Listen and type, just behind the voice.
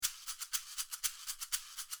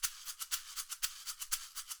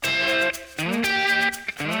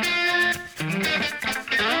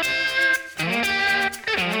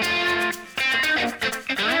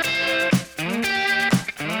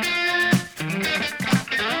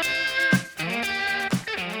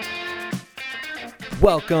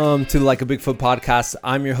Welcome to the Like a Bigfoot podcast.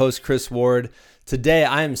 I'm your host, Chris Ward. Today,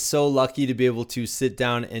 I am so lucky to be able to sit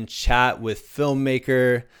down and chat with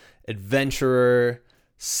filmmaker, adventurer,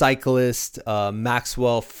 cyclist,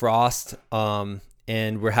 Maxwell Frost. And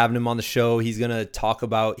we're having him on the show. He's going to talk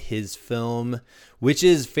about his film, which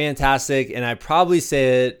is fantastic. And I probably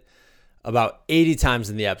say it about 80 times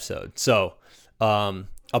in the episode. So,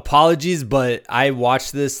 apologies, but I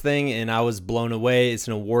watched this thing and I was blown away. It's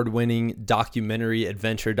an award-winning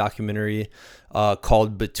adventure documentary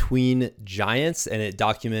called Between Giants, and it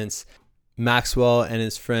documents Maxwell and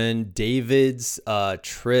his friend David's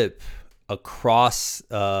trip across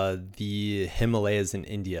the Himalayas in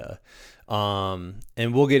India. And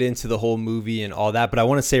we'll get into the whole movie and all that, but I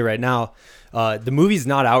want to say right now, the movie's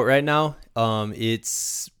not out right now.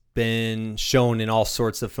 It's been shown in all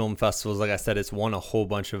sorts of film festivals. Like I said, it's won a whole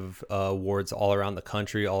bunch of awards all around the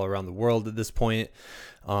country, all around the world at this point.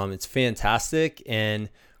 It's fantastic. And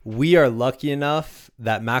we are lucky enough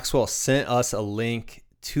that Maxwell sent us a link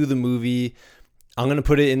to the movie. I'm going to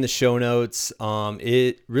put it in the show notes.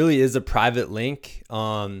 It really is a private link.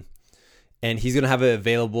 And he's going to have it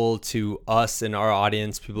available to us and our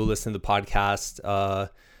audience, people who listen to the podcast,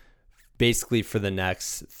 basically for the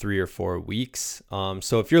next 3 or 4 weeks.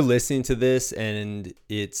 So if you're listening to this and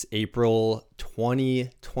it's April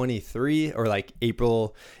 2023 or like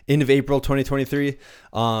end of April 2023,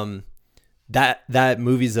 that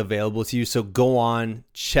movie's available to you. So go on,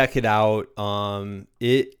 check it out.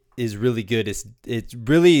 It is really good. It's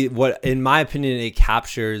really what, in my opinion, it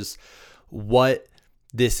captures what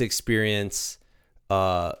this experience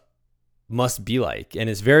must be like, and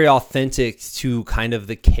it's very authentic to kind of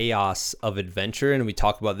the chaos of adventure, and we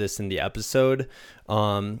talk about this in the episode,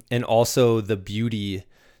 and also the beauty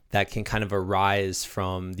that can kind of arise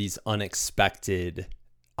from these unexpected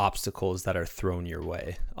obstacles that are thrown your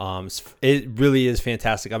way. It really is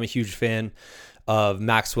fantastic. I'm a huge fan of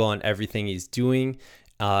Maxwell and everything he's doing,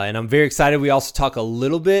 and I'm very excited. We also talk a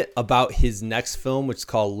little bit about his next film, which is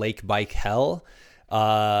called Lake Bike Hell,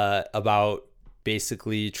 about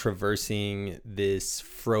basically traversing this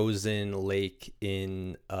frozen lake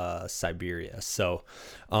in Siberia. So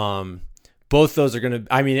both those are going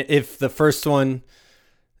to, I mean, if the first one,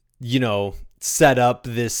 set up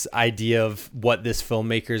this idea of what this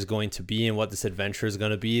filmmaker is going to be and what this adventure is going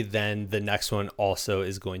to be, then the next one also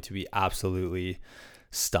is going to be absolutely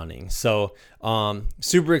stunning. So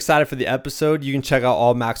super excited for the episode. You can check out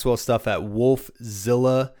all Maxwell stuff at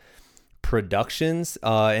Wolfzilla Productions,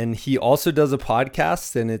 and he also does a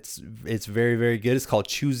podcast, and it's very, very good. It's called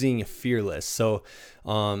Choosing Fearless. So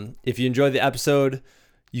if you enjoyed the episode,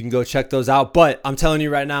 you can go check those out. But I'm telling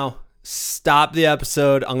you right now, stop the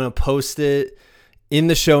episode. I'm going to post it in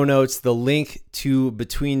the show notes, the link to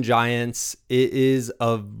Between Giants. It is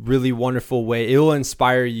a really wonderful way. It will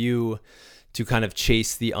inspire you to kind of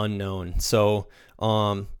chase the unknown. So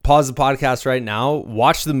pause the podcast right now,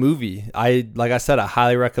 watch the movie. Like I said, I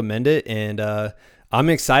highly recommend it. And I'm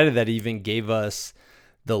excited that he even gave us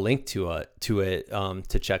the link to it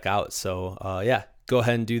to check out. So go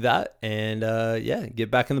ahead and do that. And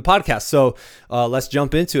get back in the podcast. So let's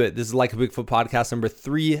jump into it. This is Like a Bigfoot podcast number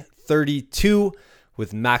 332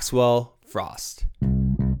 with Maxwell Frost.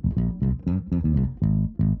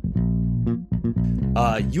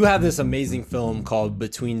 You have this amazing film called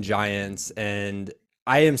Between Giants, and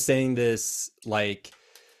I am saying this like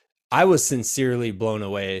I was sincerely blown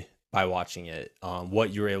away by watching it.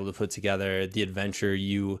 What you were able to put together, the adventure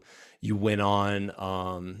you went on.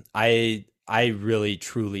 I really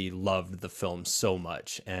truly loved the film so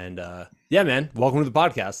much, and man, welcome to the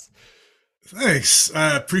podcast. Thanks.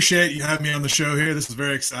 I appreciate you having me on the show here. This is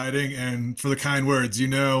very exciting, and for the kind words.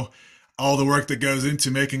 All the work that goes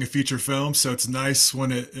into making a feature film, so it's nice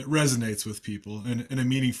when it resonates with people in a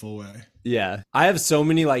meaningful way. Yeah, I have so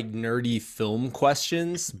many like nerdy film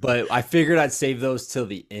questions, but I figured I'd save those till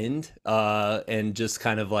the end and just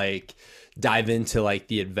kind of like dive into like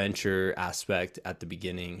the adventure aspect at the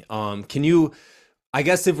beginning. Can you, I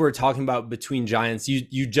guess if we're talking about Between Giants,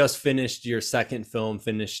 you just finished your second film,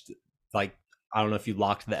 like, I don't know if you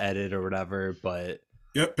locked the edit or whatever, but...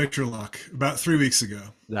 Yep, picture lock about 3 weeks ago.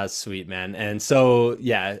 That's sweet, man. And so,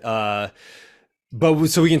 so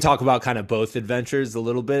we can talk about kind of both adventures a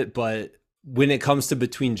little bit, but when it comes to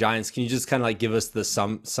Between Giants, can you just kind of like give us the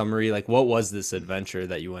summary? Like, what was this adventure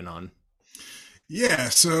that you went on? Yeah,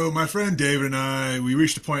 so my friend David and I, we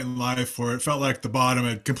reached a point in life where it felt like the bottom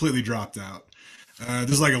had completely dropped out.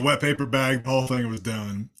 Just like a wet paper bag, the whole thing was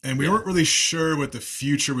done. And we weren't really sure what the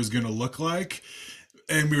future was going to look like.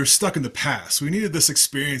 And we were stuck in the past. We needed this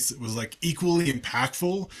experience that was like equally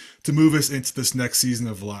impactful to move us into this next season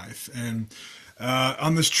of life. And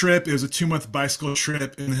On this trip, it was a 2-month bicycle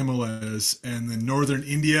trip in the Himalayas and the northern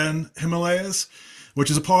Indian Himalayas, which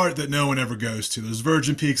is a part that no one ever goes to. There's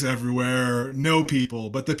virgin peaks everywhere, no people,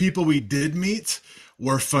 but the people we did meet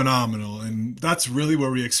were phenomenal. And that's really where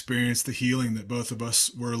we experienced the healing that both of us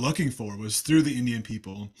were looking for, was through the Indian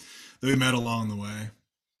people that we met along the way.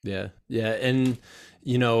 Yeah. Yeah. And,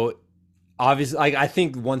 you know, obviously, I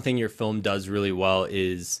think one thing your film does really well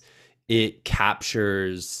is it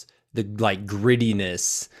captures the like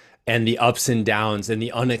grittiness and the ups and downs and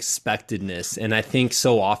the unexpectedness. And I think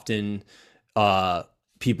so often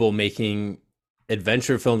people making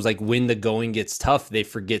adventure films, like when the going gets tough, they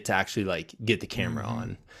forget to actually like get the camera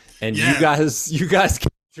on. And you guys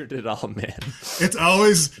captured it all, man. It's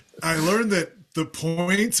always, I learned that the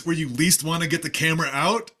point where you least want to get the camera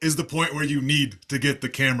out is the point where you need to get the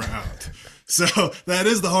camera out. So that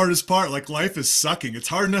is the hardest part. Like, life is sucking. It's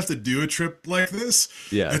hard enough to do a trip like this.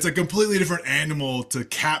 Yeah. It's a completely different animal to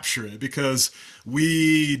capture it because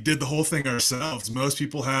we did the whole thing ourselves. Most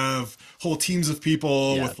people have whole teams of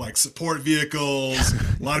people with like support vehicles.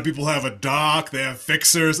 A lot of people have a dock, they have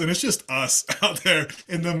fixers, and it's just us out there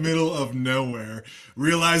in the middle of nowhere,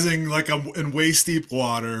 realizing like I'm in waist deep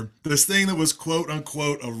water. This thing that was quote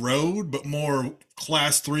unquote a road, but more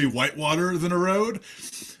class 3 whitewater than a road.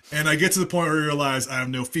 And I get to the point where I realize I have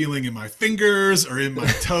no feeling in my fingers or in my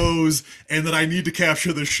toes and that I need to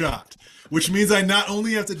capture the shot, which means I not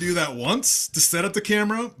only have to do that once to set up the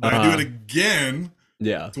camera, but I do it again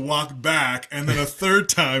to walk back, and then a third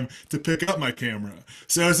time to pick up my camera.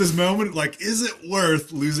 So it's this moment like, is it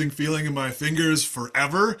worth losing feeling in my fingers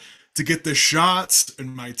forever to get the shots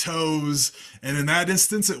in my toes? And in that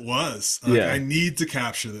instance, it was. Like, I need to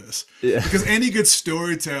capture this. Because any good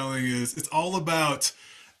storytelling it's all about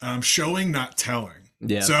showing, not telling.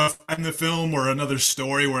 So if I'm in the film or another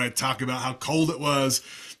story where I talk about how cold it was,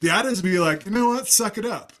 the audience would be like, you know what, suck it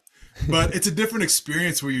up. But it's a different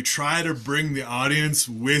experience where you try to bring the audience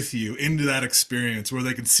with you into that experience where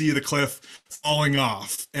they can see the cliff falling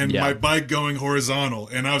off and my bike going horizontal.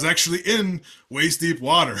 And I was actually in waist deep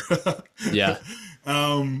water.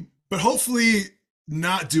 But hopefully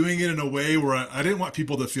not doing it in a way where I didn't want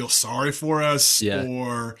people to feel sorry for us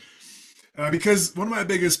or... because one of my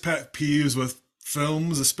biggest pet peeves with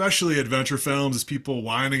films, especially adventure films, is people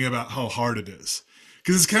whining about how hard it is.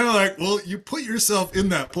 Because it's kind of like, well, you put yourself in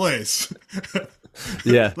that place.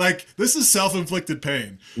 Like, this is self-inflicted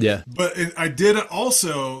pain. But I did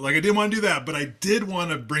also, like, I didn't want to do that, but I did want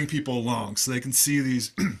to bring people along so they can see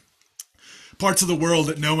these parts of the world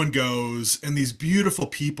that no one goes, and these beautiful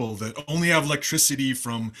people that only have electricity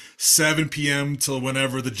from 7 p.m. till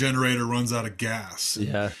whenever the generator runs out of gas.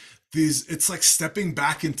 It's like stepping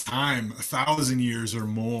back in time 1,000 years or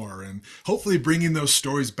more, and hopefully bringing those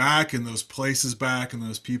stories back and those places back and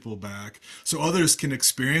those people back so others can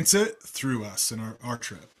experience it through us and our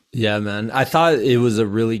trip. Yeah, man. I thought it was a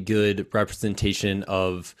really good representation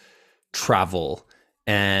of travel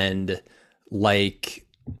and like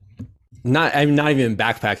not even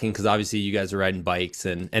backpacking, because obviously you guys are riding bikes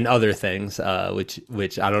and other things,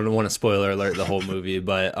 which I don't want to spoiler alert the whole movie,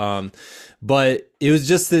 but it was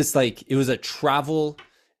just this, like, it was a travel,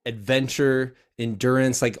 adventure,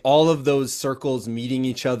 endurance, like all of those circles meeting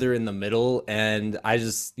each other in the middle. And I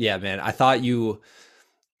just, man, I thought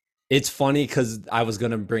it's funny because I was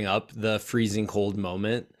going to bring up the freezing cold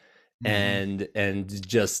moment and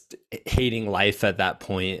just hating life at that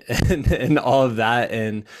point and all of that.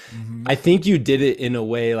 And I think you did it in a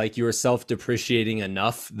way, like, you were self-depreciating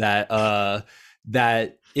enough that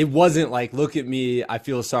that it wasn't like, look at me, I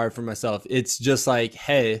feel sorry for myself. It's just like,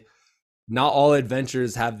 hey, not all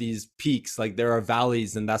adventures have these peaks. Like, there are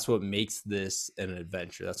valleys, and that's what makes this an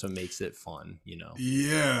adventure. That's what makes it fun, you know?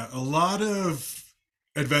 Yeah, a lot of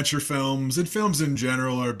adventure films and films in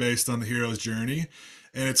general are based on the hero's journey.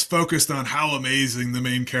 And it's focused on how amazing the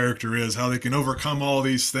main character is, how they can overcome all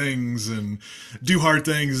these things and do hard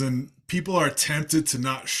things. And people are tempted to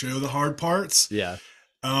not show the hard parts.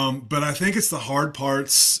 But I think it's the hard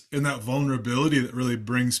parts and that vulnerability that really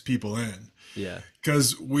brings people in.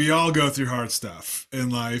 Because we all go through hard stuff in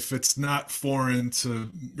life. It's not foreign to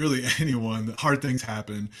really anyone that hard things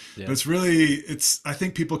happen. But I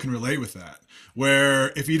think people can relate with that.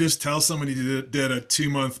 Where if you just tell someone you did a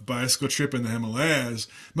 2-month bicycle trip in the Himalayas,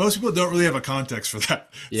 most people don't really have a context for that.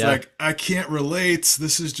 It's like, I can't relate.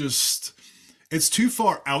 This is just, it's too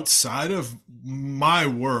far outside of my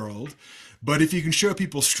world. But if you can show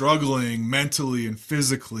people struggling mentally and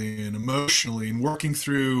physically and emotionally and working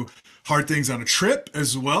through hard things on a trip,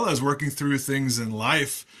 as well as working through things in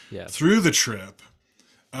life through the trip,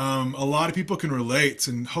 a lot of people can relate,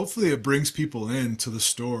 and hopefully it brings people into the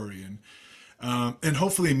story. And and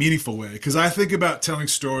hopefully a meaningful way. Because I think about telling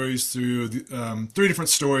stories through three different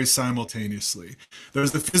stories simultaneously.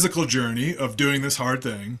 There's the physical journey of doing this hard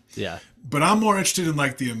thing, Yeah. but I'm more interested in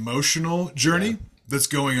like the emotional Yeah. journey that's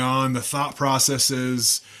going on, the thought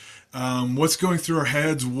processes, what's going through our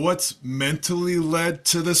heads, what's mentally led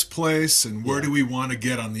to this place, and where Yeah. do we want to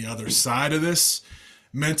get on the other side of this,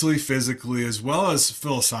 mentally, physically, as well as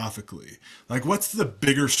philosophically. Like, what's the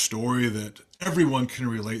bigger story that everyone can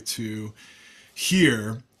relate to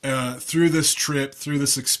here through this trip, through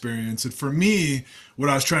this experience? And for me, what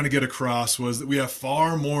I was trying to get across was that we have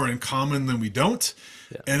far more in common than we don't.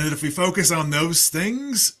 Yeah. And that if we focus on those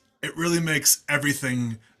things, it really makes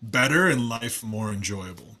everything better and life more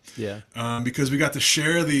enjoyable. Yeah. Because we got to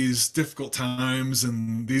share these difficult times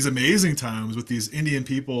and these amazing times with these Indian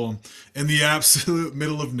people in the absolute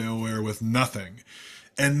middle of nowhere with nothing.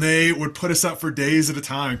 And they would put us up for days at a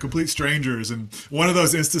time, complete strangers. And one of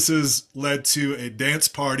those instances led to a dance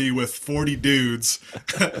party with 40 dudes,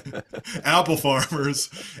 apple farmers,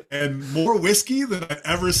 and more whiskey than I've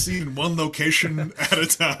ever seen in one location at a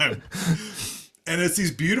time. And it's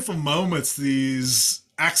these beautiful moments, these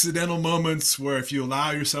accidental moments where if you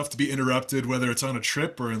allow yourself to be interrupted, whether it's on a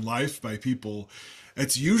trip or in life by people,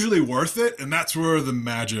 it's usually worth it. And that's where the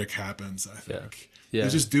magic happens, I think. Yeah.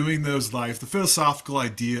 It's just doing those life, the philosophical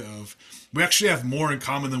idea of we actually have more in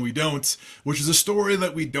common than we don't, which is a story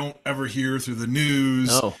that we don't ever hear through the news,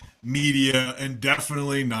 No. media, and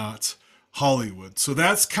definitely not Hollywood. So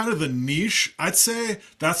that's kind of the niche. I'd say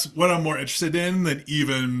that's what I'm more interested in than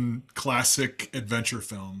even classic adventure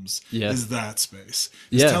films. Yeah. Is that space.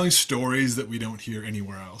 Is Yeah. telling stories that we don't hear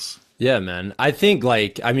anywhere else. Yeah, man. I think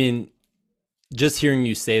I mean, just hearing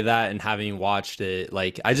you say that and having watched it,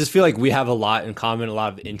 like, I just feel like we have a lot in common, a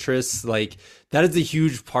lot of interests. Like, that is a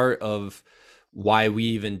huge part of why we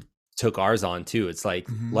even took ours on too. It's like,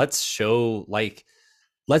 let's show, like,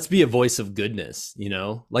 let's be a voice of goodness, you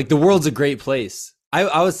know? Like, the world's a great place.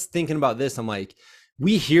 I was thinking about this. I'm like,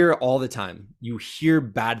 we hear all the time, you hear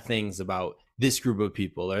bad things about this group of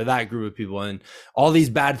people or that group of people, and all these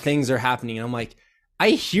bad things are happening. And I'm like,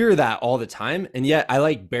 I hear that all the time, and yet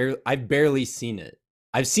I've barely seen it.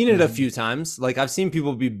 I've seen it a few times. Like, I've seen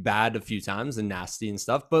people be bad a few times and nasty and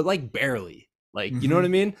stuff, but like barely. Like, you know what I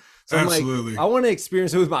mean? So Absolutely. I'm like, I want to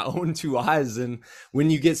experience it with my own two eyes. And when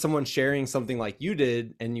you get someone sharing something like you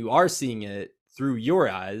did, and you are seeing it through your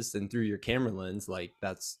eyes and through your camera lens, like,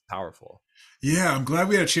 that's powerful. Yeah, I'm glad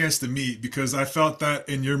we had a chance to meet because I felt that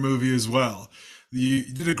in your movie as well. You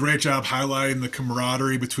did a great job highlighting the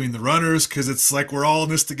camaraderie between the runners because it's like we're all in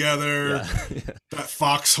this together. Yeah. That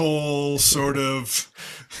foxhole sort of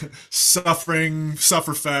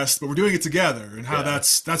sufferfest, but we're doing it together, and how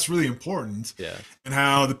that's really important. Yeah. And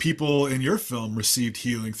how the people in your film received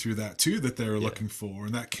healing through that too, that they were looking for,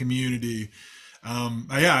 and that community.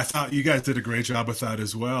 I thought you guys did a great job with that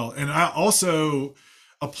as well. And I also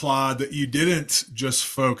applaud that you didn't just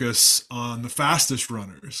focus on the fastest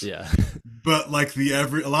runners. Yeah. But like a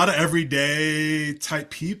lot of everyday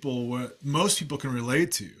type people, what most people can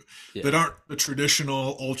relate to, that aren't the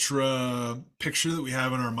traditional ultra picture that we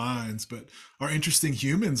have in our minds, but are interesting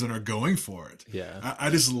humans and are going for it. Yeah.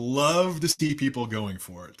 I just love to see people going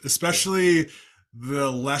for it, especially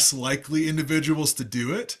the less likely individuals to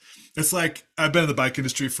do it. It's like, I've been in the bike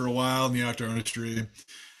industry for a while, in the outdoor industry, and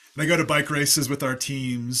I go to bike races with our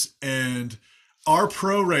teams, and our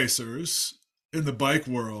pro racers in the bike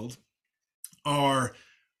world are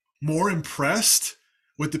more impressed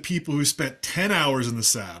with the people who spent 10 hours in the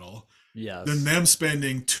saddle than them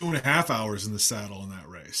spending 2.5 hours in the saddle in that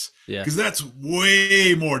race. Yeah. Because that's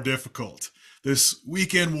way more difficult. This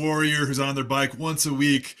weekend warrior who's on their bike once a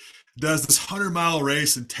week does this 100-mile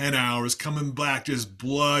race in 10 hours, coming back just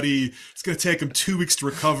bloody. It's going to take them 2 weeks to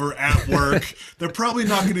recover at work. They're probably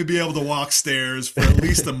not going to be able to walk stairs for at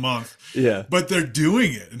least a month. Yeah. But they're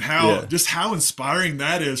doing it. And how inspiring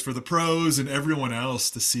that is for the pros and everyone else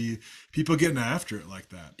to see people getting after it like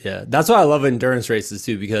that. Yeah. That's why I love endurance races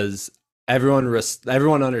too, because everyone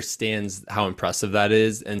understands how impressive that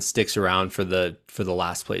is and sticks around for the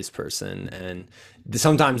last place person. And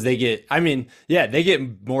sometimes they get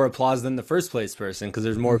more applause than the first place person because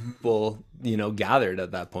there's more people, gathered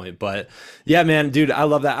at that point. But yeah, man, dude, I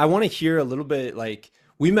love that. I want to hear a little bit, like,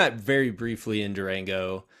 we met very briefly in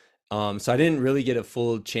Durango. So I didn't really get a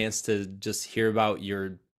full chance to just hear about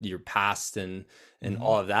your past and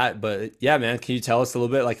all of that. But yeah, man, can you tell us a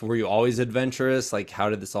little bit, like, were you always adventurous? Like,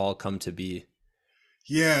 how did this all come to be?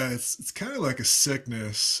 Yeah, it's kind of like a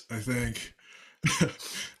sickness, I think.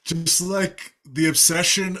 Just like the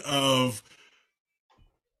obsession of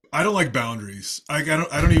I don't like boundaries. I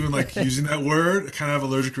don't even like using that word. I kind of have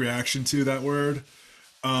allergic reaction to that word.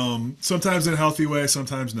 Sometimes in a healthy way,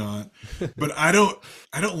 sometimes not. But I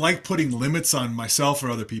don't like putting limits on myself or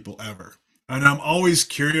other people ever. And I'm always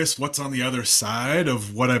curious what's on the other side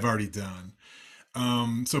of what I've already done.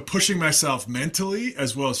 So pushing myself mentally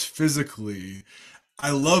as well as physically,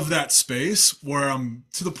 I love that space where I'm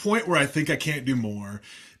to the point where I think I can't do more,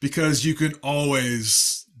 because you can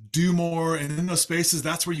always do more. And in those spaces,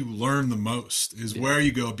 that's where you learn the most, is Yeah. where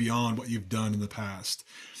you go beyond what you've done in the past.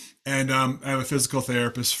 And I have a physical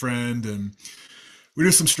therapist friend, and we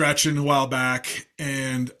did some stretching a while back,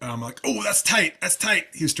 and I'm like, oh, that's tight, that's tight.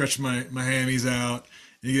 He was stretching my hammies out.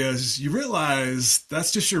 And he goes, you realize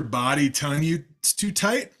that's just your body telling you it's too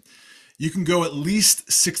tight? You can go at least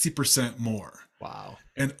 60% more. Wow.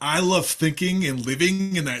 And I love thinking and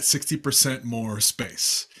living in that 60% more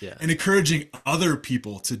space, Yeah. and encouraging other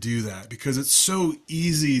people to do that, because it's so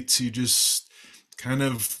easy to just kind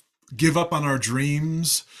of give up on our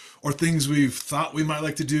dreams or things we've thought we might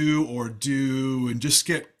like to do or do, and just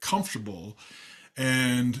get comfortable.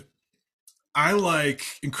 And I like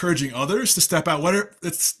encouraging others to step out.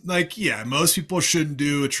 It's like, yeah, most people shouldn't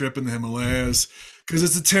do a trip in the Himalayas because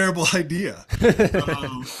it's a terrible idea.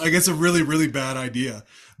 Like, it's a really, really bad idea.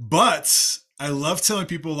 But I love telling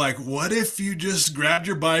people, like, what if you just grabbed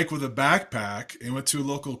your bike with a backpack and went to a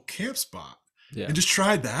local camp spot Yeah. and just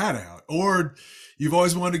tried that out? Or you've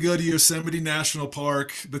always wanted to go to Yosemite National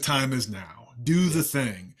Park. The time is now. Do the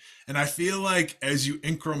thing. And I feel like as you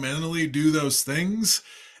incrementally do those things,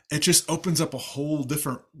 it just opens up a whole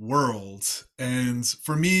different world. And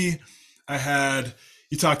for me,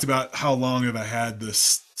 you talked about how long have I had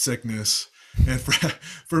this sickness. And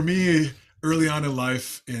for me, early on in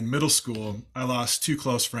life, in middle school, I lost two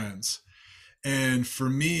close friends. And for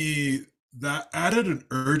me, that added an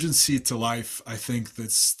urgency to life. I think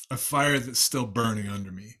that's a fire that's still burning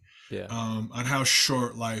under me, Yeah. on how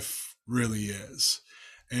short life really is.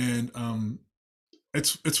 And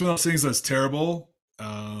it's one of those things that's terrible.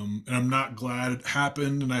 And I'm not glad it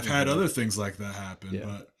happened. And I've had other things like that happen,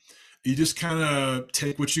 but you just kind of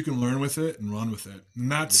take what you can learn with it and run with it.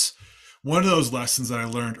 And that's one of those lessons that I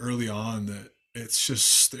learned early on, that it's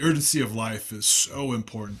just the urgency of life is so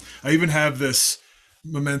important. I even have this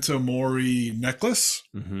Memento Mori necklace,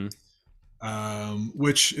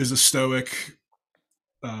 which is a stoic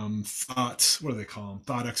thought, what do they call them,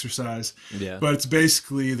 thought exercise. But it's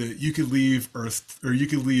basically that you could leave Earth, or you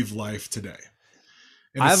could leave life today.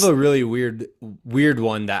 And I have a really weird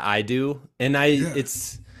one that I do, and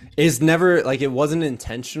it's never, like, it wasn't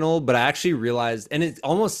intentional, but I actually realized, and it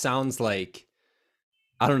almost sounds like,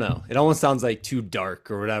 I don't know, it almost sounds like too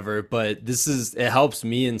dark or whatever, but it helps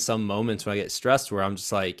me in some moments when I get stressed, where I'm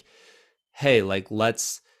just like, hey, like,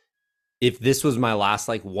 if this was my last,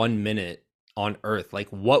 like, 1 minute on Earth, like,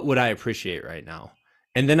 what would I appreciate right now?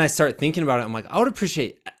 And then I start thinking about it. I'm like, I would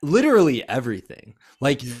appreciate literally everything.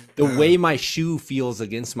 Like, the way my shoe feels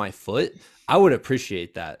against my foot, I would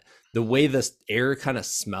appreciate that. The way the air kind of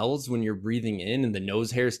smells when you're breathing in and the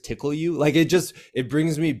nose hairs tickle you. Like, it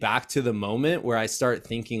brings me back to the moment where I start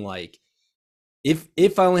thinking, like,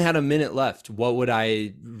 if I only had a minute left, what would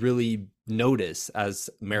I really notice as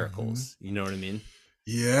miracles? You know what I mean?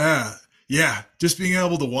 Yeah. Yeah. Just being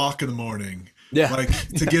able to walk in the morning. Yeah. Like,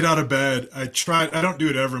 to get out of bed. I don't do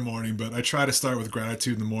it every morning, but I try to start with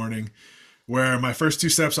gratitude in the morning, where my first two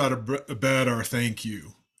steps out of bed are thank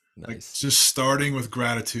you. Nice. Like, just starting with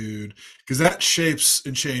gratitude, because that shapes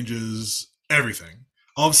and changes everything.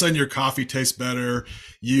 All of a sudden your coffee tastes better.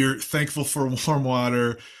 You're thankful for warm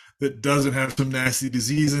water that doesn't have some nasty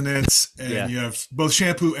disease in it. And you have both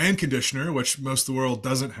shampoo and conditioner, which most of the world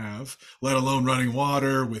doesn't have, let alone running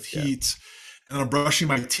water with heat. And I'm brushing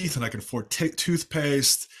my teeth, and I can afford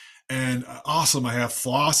toothpaste. And awesome, I have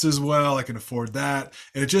floss as well. I can afford that.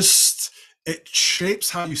 And it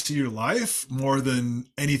shapes how you see your life more than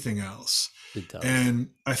anything else. It does.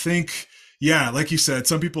 And I think, like you said,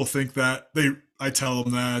 some people think that I tell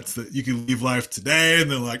them that you can leave life today, and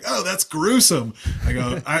they're like, oh, that's gruesome. I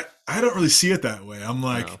go, I don't really see it that way. I'm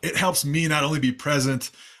like, it helps me not only be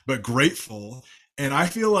present, but grateful. And I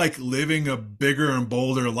feel like living a bigger and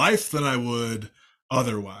bolder life than I would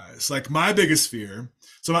otherwise. Like, my biggest fear.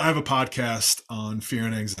 So I have a podcast on fear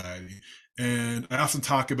and anxiety. And I often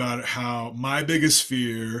talk about how my biggest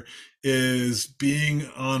fear is being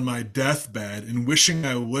on my deathbed and wishing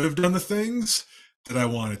I would have done the things that I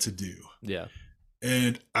wanted to do. Yeah.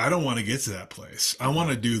 And I don't want to get to that place. I want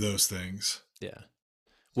to do those things. Yeah.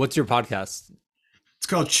 What's your podcast? It's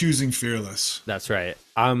called Choosing Fearless. That's right.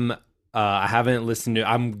 I haven't listened to.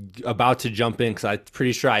 I'm about to jump in because I'm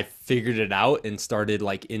pretty sure I figured it out and started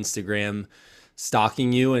like Instagram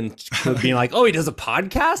stalking you and being like, "Oh, he does a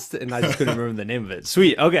podcast," and I just couldn't remember the name of it.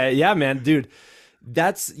 Sweet. Okay. Yeah, man, dude.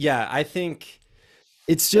 That's yeah. I think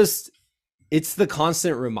it's just it's the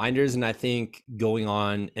constant reminders, and I think going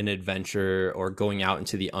on an adventure or going out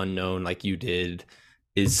into the unknown like you did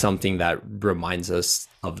is something that reminds us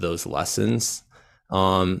of those lessons.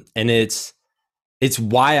 And it's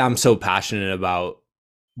why I'm so passionate about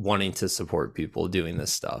wanting to support people doing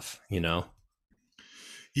this stuff, you know?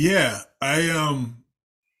 Yeah, I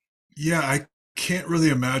can't really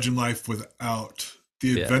imagine life without the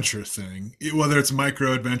Yeah. adventure thing, whether it's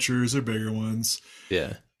micro adventures or bigger ones.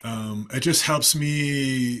 Yeah. It just helps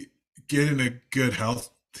me get in a good,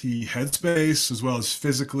 healthy headspace as well as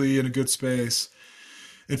physically in a good space.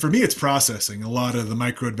 And for me, it's processing a lot of the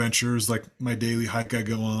micro adventures, like my daily hike I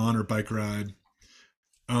go on or bike ride.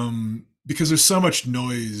 Because there's so much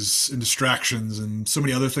noise and distractions and so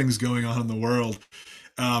many other things going on in the world,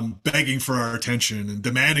 begging for our attention and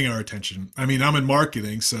demanding our attention. I mean, I'm in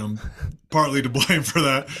marketing, so I'm partly to blame for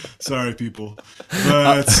that. Sorry, people,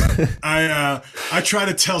 but I try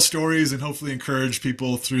to tell stories and hopefully encourage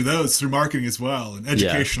people through marketing as well and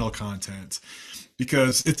educational content,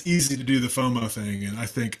 because it's easy to do the FOMO thing, and I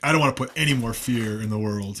think I don't want to put any more fear in the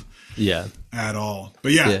world. Yeah. At all.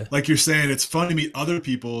 But yeah, like you're saying, it's fun to meet other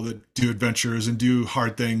people that do adventures and do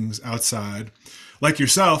hard things outside, like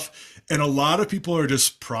yourself. And a lot of people are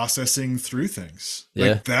just processing through things. Yeah.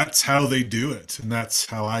 Like that's how they do it. And that's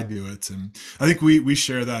how I do it. And I think we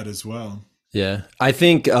share that as well. Yeah. I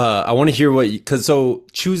think I want to hear because so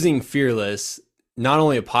choosing fearless, not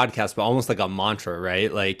only a podcast, but almost like a mantra,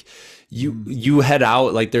 right? Like you head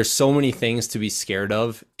out, like there's so many things to be scared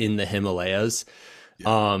of in the Himalayas.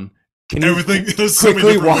 Yeah. There's so many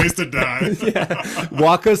different ways to die.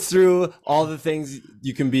 Walk us through all the things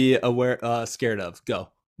you can be scared of. Go.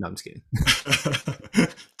 No, I'm just kidding.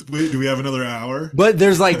 Wait, do we have another hour? But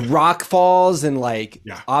there's like rock falls and like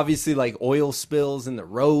obviously like oil spills in the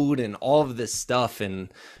road and all of this stuff.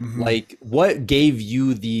 And like, what gave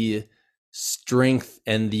you the strength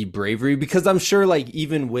and the bravery? Because I'm sure like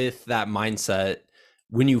even with that mindset,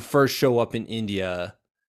 when you first show up in India,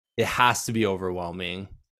 it has to be overwhelming.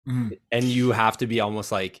 And you have to be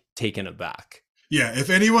almost like taken aback. Yeah, if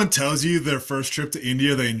anyone tells you their first trip to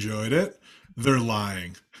India they enjoyed it, they're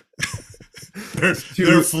lying.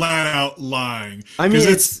 they're flat out lying. I mean,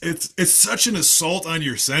 it's such an assault on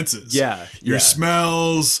your senses. Yeah, your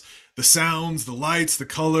smells, the sounds, the lights, the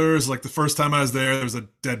colors. Like the first time I was there was a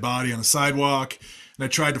dead body on the sidewalk, and I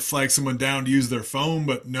tried to flag someone down to use their phone,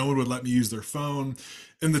 but no one would let me use their phone.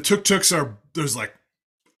 And the tuk-tuks there's like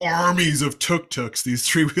armies of tuk-tuks, these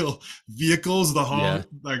three-wheel vehicles,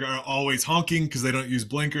 like are always honking because they don't use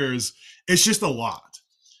blinkers. It's just a lot.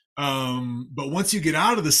 But once you get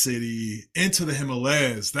out of the city into the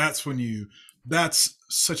Himalayas, that's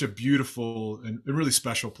such a beautiful and really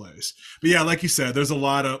special place. But yeah, like you said, there's a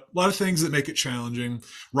lot of things that make it challenging.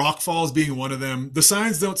 Rock falls being one of them. The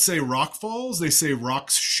signs don't say rock falls, they say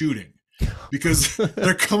rocks shooting, because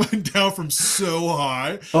they're coming down from so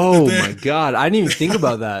high. Oh my God. I didn't even think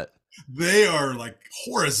about that. They are like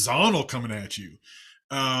horizontal coming at you.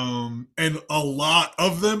 And a lot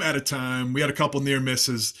of them at a time. We had a couple near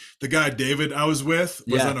misses. The guy, David, I was with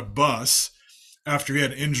was on a bus after he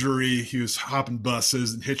had an injury. He was hopping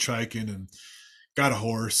buses and hitchhiking and got a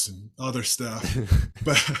horse and other stuff.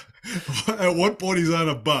 But at one point he's on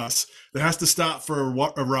a bus that has to stop for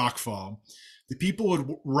a rock fall. The people would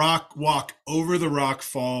walk over the rock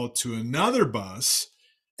fall to another bus.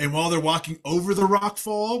 And while they're walking over the rock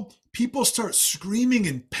fall, people start screaming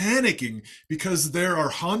and panicking because there are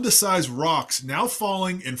Honda-sized rocks now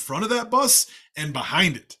falling in front of that bus and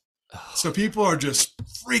behind it. So people are just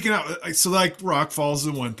freaking out. So like rock falls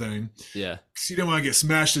is one thing. Yeah. Because you don't want to get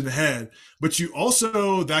smashed in the head. But you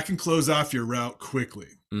also, that can close off your route quickly.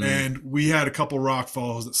 And we had a couple rock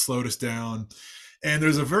falls that slowed us down. And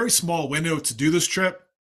there's a very small window to do this trip.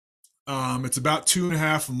 It's about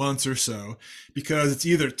 2.5 months or so, because it's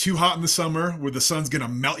either too hot in the summer where the sun's going to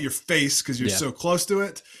melt your face because you're so close to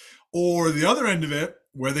it, or the other end of it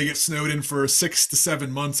where they get snowed in for 6 to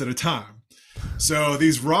 7 months at a time. So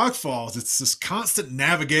these rock falls, it's this constant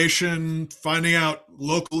navigation, finding out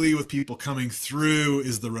locally with people coming through.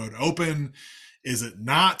 Is the road open? Is it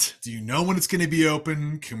not? Do you know when it's going to be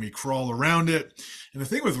open? Can we crawl around it? And the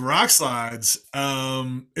thing with rock slides,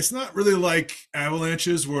 it's not really like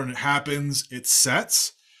avalanches where when it happens, it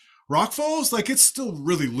sets. Rock falls, like it's still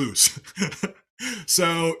really loose.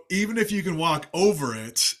 So even if you can walk over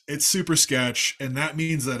it, it's super sketch, and that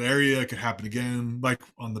means that area could happen again, like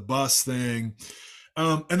on the bus thing.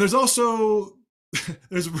 And there's also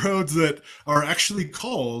there's roads that are actually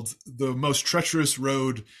called the most treacherous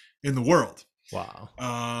road in the world.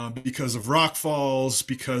 Wow. Because of rock falls,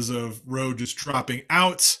 because of road just dropping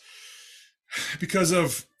out, because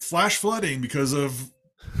of flash flooding, because of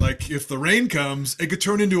like if the rain comes, it could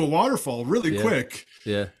turn into a waterfall really quick.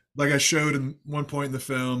 Yeah. Like I showed in one point in the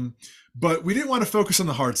film. But we didn't want to focus on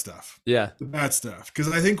the hard stuff. Yeah. The bad stuff.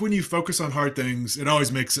 Because I think when you focus on hard things, it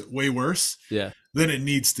always makes it way worse than it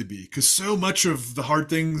needs to be. Because so much of the hard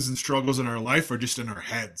things and struggles in our life are just in our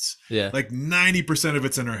heads. Yeah. Like 90% of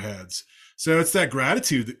it's in our heads. So it's that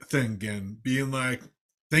gratitude thing again, being like,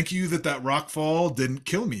 thank you that rock fall didn't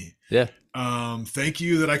kill me. Yeah. Thank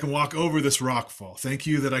you that I can walk over this rock fall. Thank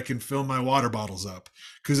you that I can fill my water bottles up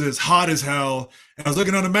because it's hot as hell. And I was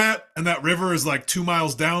looking on a map and that river is like 2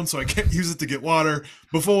 miles down, so I can't use it to get water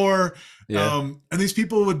before. And these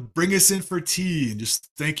people would bring us in for tea and just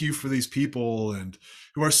thank you for these people and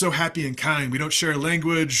who are so happy and kind. We don't share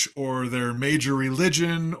language or their major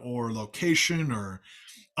religion or location or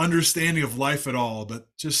understanding of life at all, but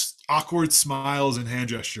just awkward smiles and hand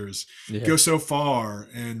gestures go so far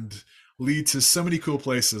and lead to so many cool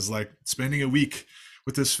places, like spending a week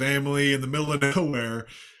with this family in the middle of nowhere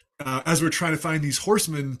as we're trying to find these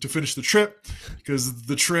horsemen to finish the trip because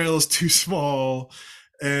the trail is too small.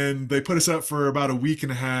 And they put us up for about a week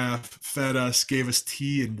and a half, fed us, gave us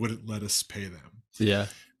tea, and wouldn't let us pay them. Yeah.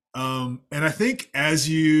 And I think as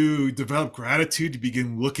you develop gratitude, you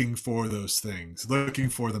begin looking for those things, looking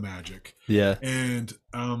for the magic. Yeah. And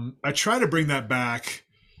I try to bring that back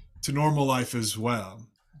to normal life as well.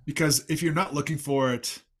 Because if you're not looking for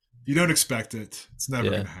it, you don't expect it. It's never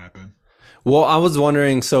going to happen. Well, I was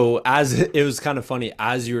wondering, so as it was kind of funny,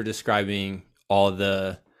 as you were describing all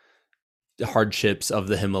the hardships of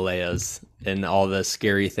the Himalayas and all the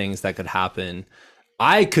scary things that could happen,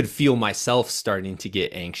 I could feel myself starting to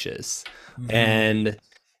get anxious. And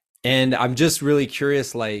I'm just really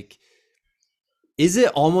curious, like, is it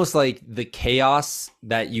almost like the chaos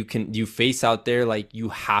that you face out there, like you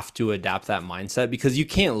have to adapt that mindset because you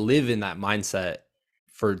can't live in that mindset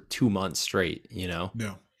for 2 months straight, you know?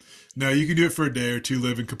 No, you can do it for a day or two,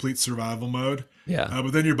 live in complete survival mode.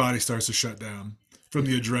 But then your body starts to shut down from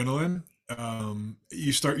the adrenaline.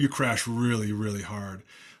 You crash really, really hard.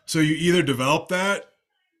 So you either develop that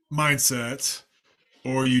mindset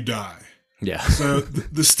or you die. Yeah. So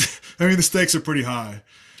the stakes are pretty high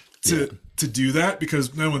to do that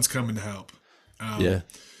because no one's coming to help.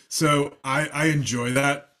 So I enjoy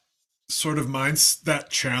that sort of that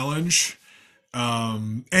challenge.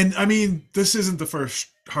 And I mean, this isn't the first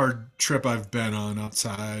hard trip I've been on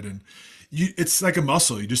outside, and it's like a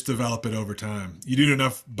muscle. You just develop it over time. You do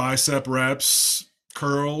enough bicep reps,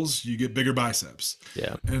 curls, you get bigger biceps.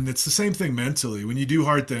 Yeah. And it's the same thing mentally. When you do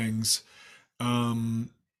hard things, and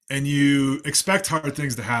you expect hard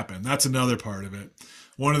things to happen, that's another part of it.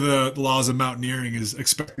 One of the laws of mountaineering is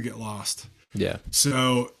expect to get lost. Yeah.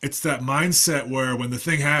 So it's that mindset where when the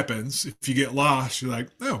thing happens, if you get lost, you're like,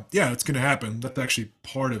 oh, yeah, it's going to happen. That's actually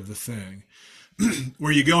part of the thing.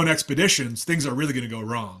 Where you go on expeditions, things are really going to go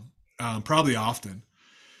wrong, probably often,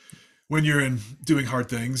 when you're doing hard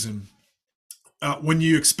things. And when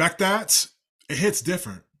you expect that, it hits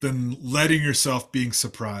different than letting yourself being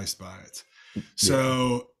surprised by it.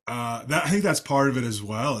 So I think that's part of it as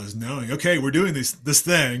well, is knowing, okay, we're doing this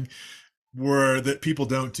thing that people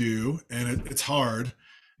don't do, and it's hard,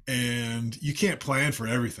 and you can't plan for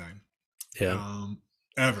everything.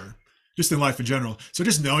 Ever, just in life in general. So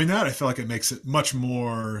just knowing that, I feel like it makes it much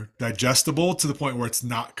more digestible to the point where it's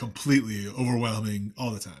not completely overwhelming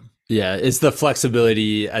all the time. Yeah, it's the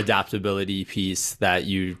flexibility, adaptability piece that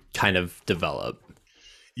you kind of develop.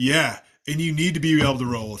 Yeah, and you need to be able to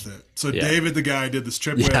roll with it. So David, the guy I did this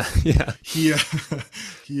trip with,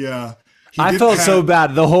 I felt so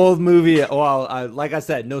bad the whole movie. Well, like I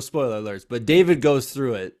said, no spoiler alerts, but David goes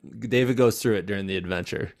through it. David goes through it during the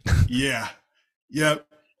adventure. Yep.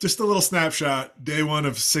 Just a little snapshot. Day 1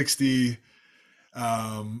 of 60,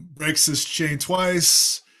 breaks his chain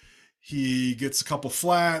twice. He gets a couple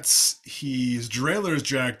flats. His derailleur is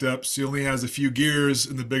jacked up, so he only has a few gears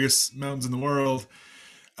in the biggest mountains in the world.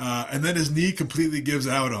 And then his knee completely gives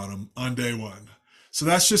out on him on day 1. So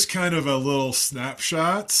that's just kind of a little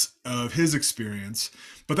snapshot of his experience.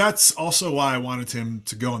 But that's also why I wanted him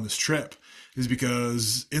to go on this trip, is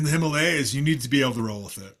because in the Himalayas, you need to be able to roll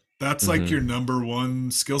with it. That's like your number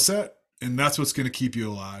one skill set. And that's what's going to keep you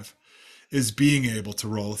alive, is being able to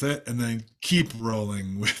roll with it and then keep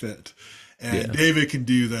rolling with it. And Yeah. David can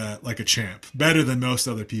do that like a champ, better than most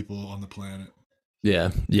other people on the planet.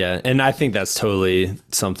 Yeah, yeah. And I think that's totally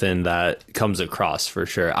something that comes across for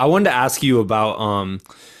sure. I wanted to ask you about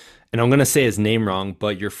and I'm gonna say his name wrong,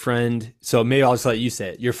 but your friend, so maybe I'll just let you say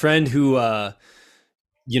it. Your friend who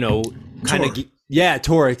you know, kind Tor. of yeah,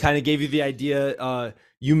 Tor kind of gave you the idea.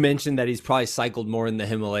 You mentioned that he's probably cycled more in the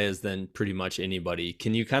Himalayas than pretty much anybody.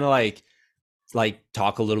 Can you kind of like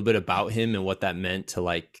talk a little bit about him and what that meant to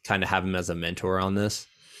like kind of have him as a mentor on this?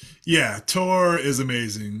 Yeah, Tor is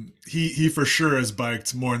amazing. He for sure has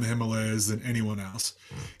biked more in the Himalayas than anyone else,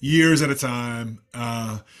 years at a time.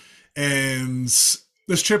 And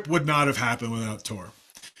this trip would not have happened without Tor,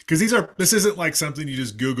 because this isn't like something you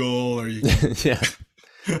just Google or you can Yeah.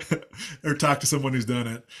 or talk to someone who's done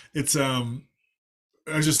it. It's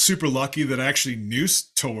I was just super lucky that I actually knew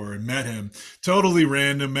Tor and met him. Totally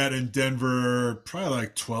random, met in Denver probably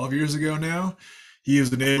like 12 years ago now. He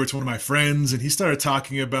was the neighbor to one of my friends, and he started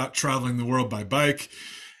talking about traveling the world by bike.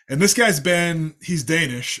 And this he's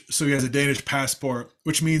Danish, so he has a Danish passport,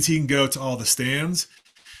 which means he can go to all the stands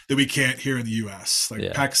that we can't here in the US,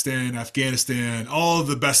 like Pakistan, Afghanistan, all of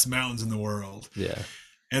the best mountains in the world. Yeah.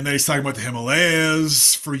 And then he's talking about the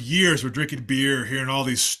Himalayas. For years, we're drinking beer, hearing all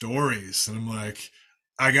these stories. And I'm like,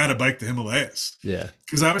 I got to bike the Himalayas. Yeah.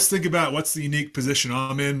 Because I always think about what's the unique position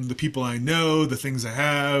I'm in, the people I know, the things I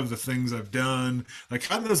have, the things I've done. Like,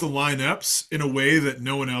 how do those line up in a way that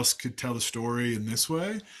no one else could tell the story in this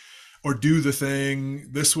way or do the thing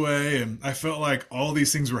this way? And I felt like all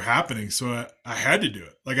these things were happening. So I had to do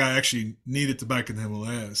it. Like, I actually needed to bike in the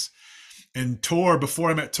Himalayas. And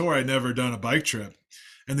before I met Tor, I'd never done a bike trip.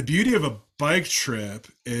 And the beauty of a bike trip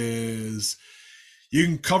is you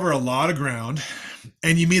can cover a lot of ground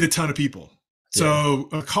and you meet a ton of people. So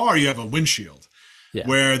a car, you have a windshield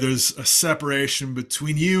where there's a separation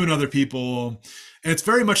between you and other people. And it's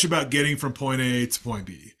very much about getting from point A to point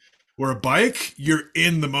B. Where a bike, you're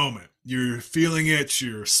in the moment. You're feeling it,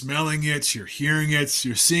 you're smelling it, you're hearing it,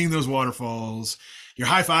 you're seeing those waterfalls. You're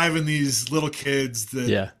high-fiving these little kids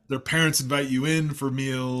that their parents invite you in for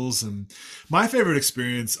meals. And my favorite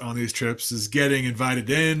experience on these trips is getting invited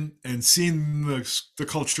in and seeing the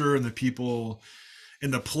culture and the people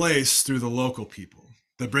in the place through the local people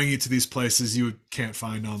that bring you to these places you can't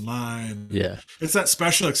find online. Yeah. It's that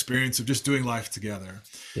special experience of just doing life together.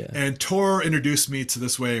 Yeah. And Tor introduced me to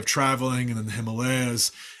this way of traveling and in the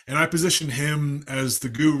Himalayas. And I positioned him as the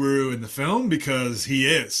guru in the film because he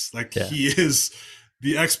is. He is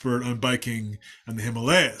the expert on biking in the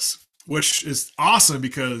Himalayas, which is awesome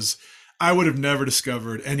because I would have never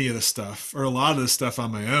discovered any of this stuff or a lot of this stuff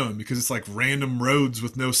on my own because it's like random roads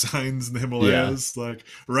with no signs in the Himalayas, like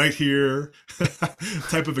right here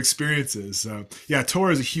type of experiences. So Tor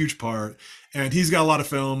is a huge part, and he's got a lot of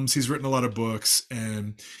films. He's written a lot of books,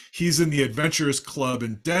 and he's in the Adventurers Club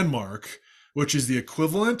in Denmark, which is the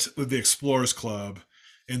equivalent of the Explorers Club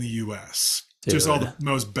in the US. Dude. Just all the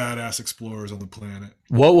most badass explorers on the planet.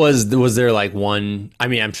 What was there like one, I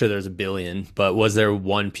mean, I'm sure there's a billion, but was there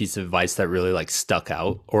one piece of advice that really like stuck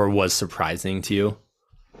out or was surprising to you?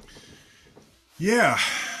 Yeah.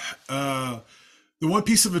 The one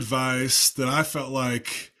piece of advice that I felt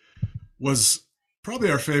like was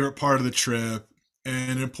probably our favorite part of the trip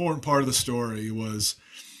and an important part of the story was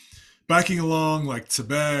biking along like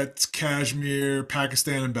Tibet, Kashmir,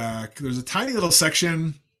 Pakistan, and back. There's a tiny little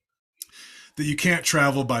section that you can't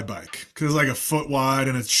travel by bike because it's like a foot wide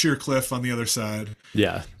and it's sheer cliff on the other side.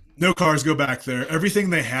 Yeah. No cars go back there. Everything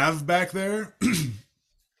they have back there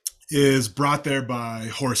is brought there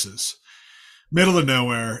by horses, middle of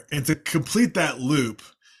nowhere. And to complete that loop,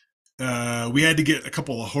 we had to get a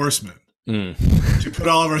couple of horsemen to put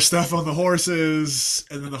all of our stuff on the horses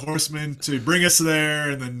and then the horsemen to bring us there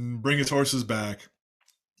and then bring his horses back.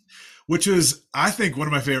 Which is, I think, one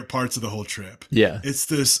of my favorite parts of the whole trip. Yeah. It's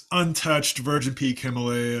this untouched Virgin Peak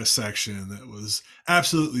Himalaya section that was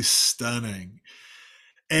absolutely stunning.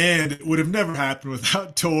 And it would have never happened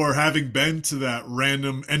without Tor having been to that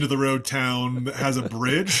random end-of-the-road town that has a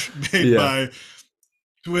bridge made by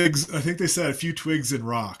twigs. I think they said a few twigs and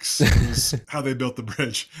rocks is how they built the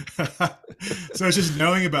bridge. So it's just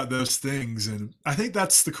knowing about those things. And I think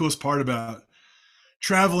that's the coolest part about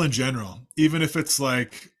travel in general, even if it's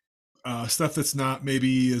like stuff that's not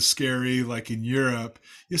maybe as scary like in Europe,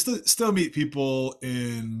 you still meet people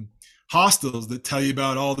in hostels that tell you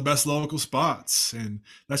about all the best local spots. And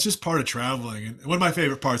that's just part of traveling. And one of my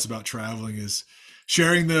favorite parts about traveling is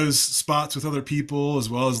sharing those spots with other people as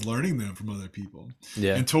well as learning them from other people.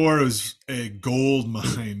 Yeah. And Tor is a gold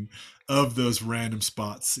mine of those random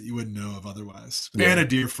spots that you wouldn't know of otherwise. Yeah. And a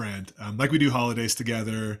dear friend. Like we do holidays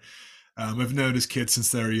together. I've known his kids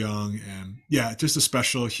since they were young, and yeah, just a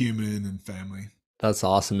special human and family. That's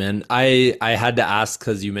awesome, man. I had to ask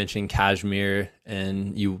because you mentioned Kashmir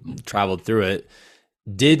and you traveled through it.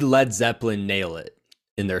 Did Led Zeppelin nail it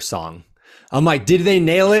in their song? I'm like, did they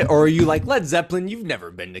nail it, or are you like, Led Zeppelin? You've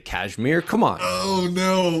never been to Kashmir. Come on. Oh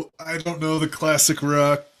no, I don't know the classic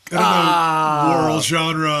rock. I don't know world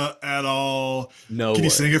genre at all. No. Can you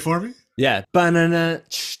sing it for me? Yeah. I don't know.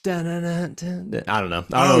 I don't know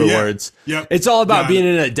the words. Yep. It's all about being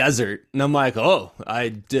in a desert. And I'm like, oh, I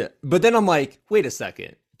did. But then I'm like, wait a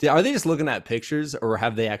second. Are they just looking at pictures or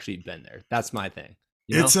have they actually been there? That's my thing.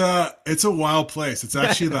 You know? It's a wild place. It's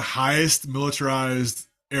actually the highest militarized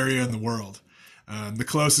area in the world. The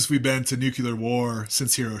closest we've been to nuclear war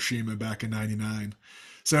since Hiroshima back in '99.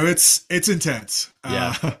 So it's intense.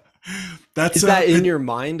 Yeah. Is that in your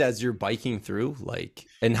mind as you're biking through? Like,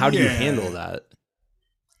 and how do you handle that?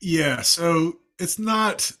 Yeah. So it's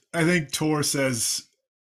not, I think Tor says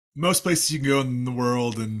most places you can go in the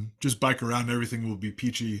world and just bike around and everything will be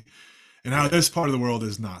peachy. And how this part of the world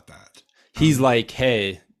is not that. He's like,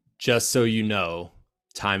 hey, just so you know,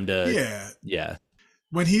 time to. Yeah.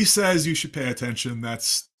 When he says you should pay attention,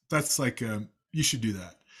 that's like, you should do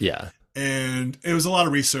that. Yeah. And it was a lot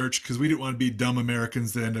of research because we didn't want to be dumb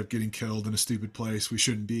Americans that end up getting killed in a stupid place we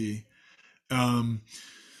shouldn't be.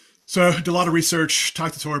 So I did a lot of research,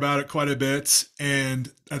 talked to Tor about it quite a bit.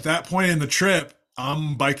 And at that point in the trip,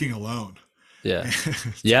 I'm biking alone. Yeah.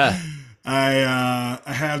 Yeah. I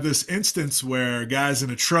have this instance where a guy's in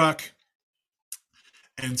a truck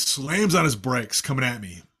and slams on his brakes coming at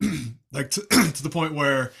me, like to the point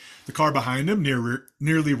where the car behind him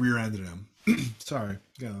nearly rear-ended him. Sorry,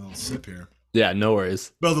 got a little sip here. Yeah, no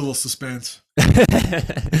worries. Build a little suspense.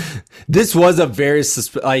 This was a very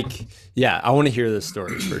I want to hear this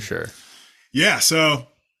story for sure. Yeah, so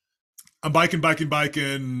I'm biking.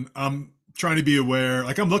 I'm trying to be aware.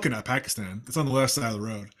 Like I'm looking at Pakistan. It's on the left side of the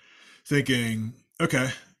road, thinking, okay,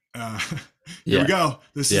 here we go.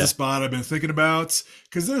 This is a spot I've been thinking about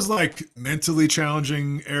because there's like mentally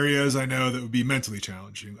challenging areas I know that would be mentally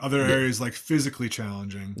challenging. Other areas like physically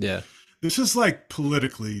challenging. Yeah. This is like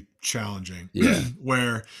politically challenging,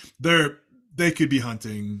 where they could be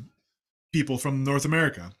hunting people from North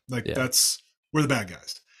America. Like we're the bad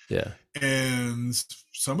guys. Yeah. And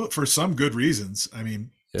for some good reasons. I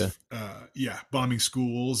mean, bombing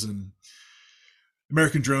schools and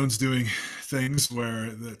American drones doing things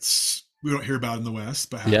where we don't hear about in the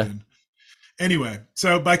West, but happen. Anyway,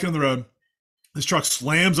 so biking on the road, this truck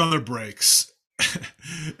slams on their brakes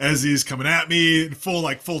as he's coming at me, full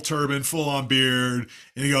turban, full on beard,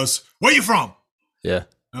 and he goes, "Where you from?" Yeah.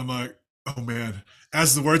 I'm like, oh man.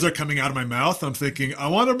 As the words are coming out of my mouth, I'm thinking, I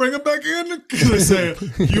want to bring him back in because I say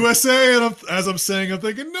USA, and as I'm saying, I'm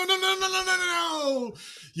thinking, no.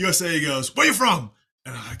 USA. He goes, "Where you from?"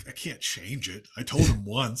 And I'm like, I can't change it. I told him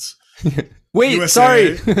once. Wait,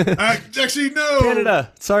 USA. sorry. Actually, no.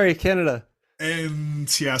 Canada. Sorry, Canada.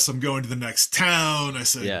 And yes, I'm going to the next town. I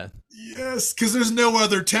said, yes, because there's no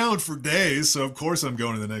other town for days. So, of course, I'm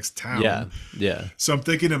going to the next town. Yeah. So I'm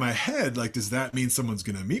thinking in my head, like, does that mean someone's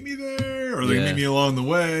going to meet me there? Or are they going to meet me along the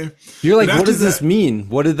way? You're like, what does this mean?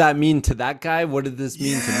 What did that mean to that guy? What did this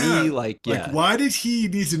mean to me? Like, why did he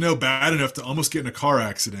need to know bad enough to almost get in a car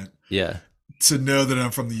accident? Yeah. To know that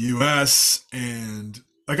I'm from the U.S. and,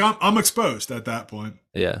 like, I'm exposed at that point.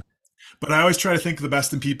 Yeah. But I always try to think of the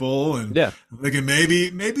best in people, and thinking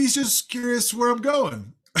maybe he's just curious where I'm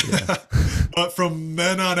going. Yeah. But from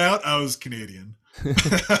then on out, I was Canadian.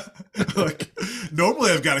 Like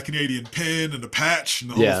normally, I've got a Canadian pin and a patch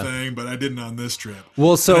and the whole thing, but I didn't on this trip.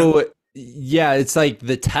 Well, so it's like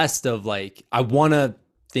the test of like I want to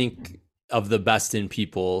think of the best in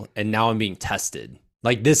people, and now I'm being tested.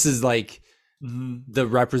 Like this is like the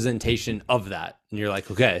representation of that, and you're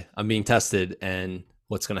like, okay, I'm being tested, and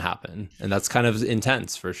what's going to happen? And that's kind of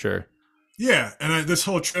intense for sure. Yeah. And this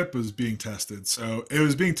whole trip was being tested. So it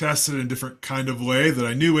was being tested in a different kind of way that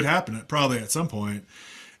I knew would happen probably at some point.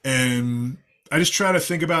 And I just try to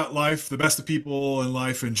think about life, the best of people and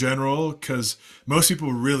life in general, because most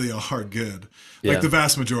people really are good. Like the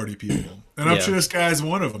vast majority of people. And I'm sure this guy's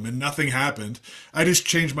one of them, and nothing happened. I just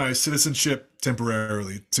changed my citizenship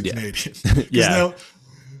temporarily to Canadian.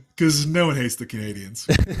 Because no one hates the Canadians.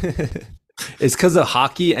 It's because of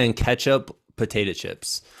hockey and ketchup potato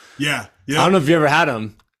chips. Yeah. I don't know if you ever had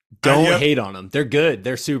them. Don't hate on them. They're good.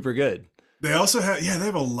 They're super good. They also have, they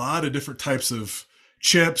have a lot of different types of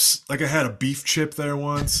chips. Like I had a beef chip there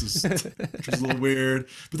once, which was a little weird.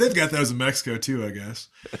 But they've got those in Mexico too, I guess.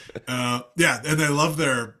 And they love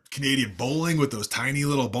their Canadian bowling with those tiny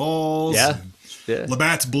little balls. Yeah. Yeah.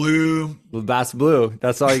 Labatt's Blue. Bass Blue.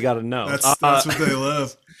 That's all you got to know. That's what they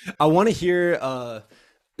love. I want to hear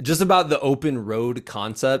just about the open road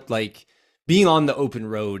concept. Like being on the open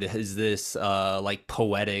road is this like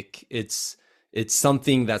poetic. It's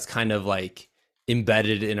something that's kind of like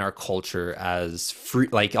embedded in our culture as free,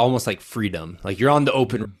 like almost like freedom. Like you're on the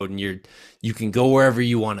open road and you can go wherever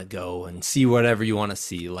you want to go and see whatever you want to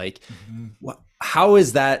see. Like how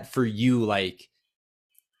is that for you? Like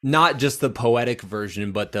not just the poetic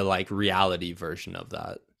version, but the like reality version of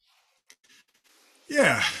that.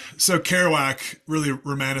 Yeah. So Kerouac really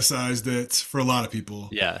romanticized it for a lot of people.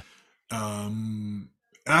 Yeah.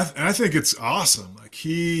 I think it's awesome. Like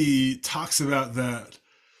he talks about that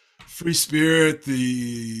free spirit,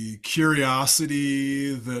 the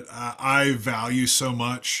curiosity that I value so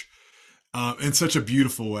much in such a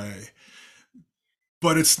beautiful way.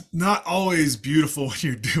 But it's not always beautiful when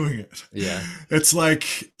you're doing it. Yeah. It's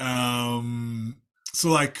like, so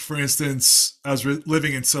like, for instance, I was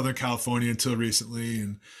living in Southern California until recently,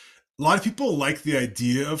 and a lot of people like the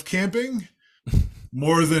idea of camping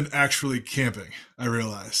more than actually camping, I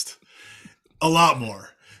realized. A lot more.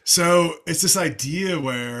 So it's this idea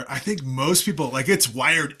where I think most people, like it's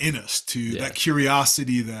wired in us to that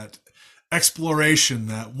curiosity, that exploration,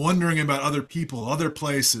 that wondering about other people, other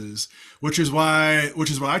places, which is why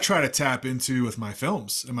I try to tap into with my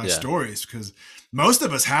films and my stories, because most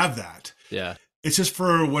of us have that. Yeah. It's just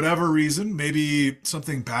for whatever reason, maybe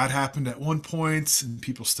something bad happened at one point and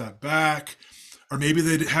people step back, or maybe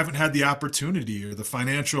they haven't had the opportunity or they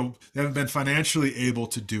haven't been financially able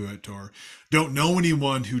to do it, or don't know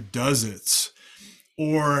anyone who does it,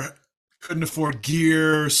 or couldn't afford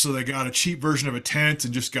gear, so they got a cheap version of a tent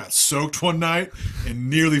and just got soaked one night and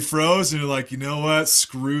nearly froze. And you're like, you know what?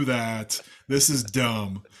 Screw that. This is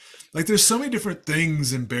dumb. Like there's so many different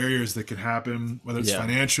things and barriers that can happen, whether it's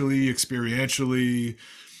financially, experientially,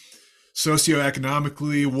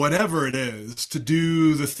 socioeconomically, whatever it is, to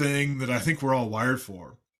do the thing that I think we're all wired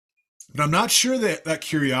for. But I'm not sure that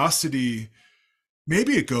curiosity,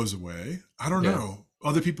 maybe it goes away. I don't know.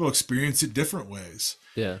 Other people experience it different ways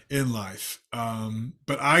in life.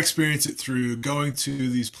 But I experience it through going to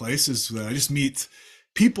these places that I just meet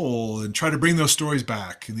people and try to bring those stories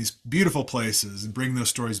back in these beautiful places and bring those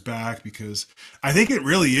stories back, because I think it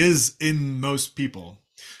really is in most people.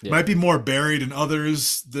 It might be more buried in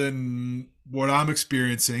others than what I'm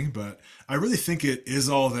experiencing, but I really think it is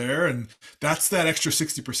all there. And that's that extra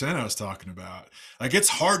 60% I was talking about. Like it's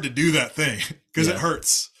hard to do that thing because it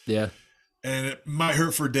hurts. Yeah. And it might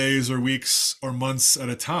hurt for days or weeks or months at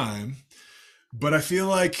a time. But I feel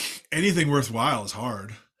like anything worthwhile is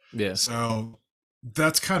hard. Yeah. So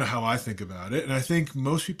that's kind of how I think about it. And I think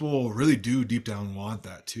most people really do deep down want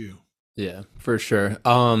that too. Yeah, for sure.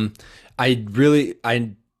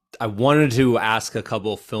 I wanted to ask a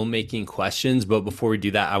couple filmmaking questions, but before we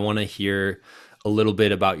do that, I want to hear a little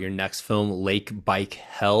bit about your next film, Lake Bike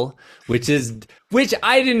Hell, which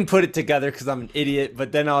I didn't put it together because I'm an idiot.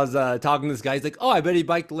 But then I was talking to this guy. He's like, "Oh, I bet he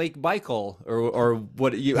biked Lake Bike Hole," or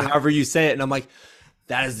what however you say it. And I'm like,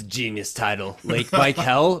 that is a genius title, Lake Bike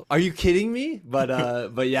Hell. Are you kidding me?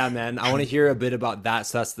 But yeah, man, I want to hear a bit about that.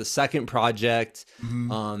 So that's the second project.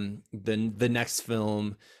 The next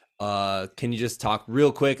film. Can you just talk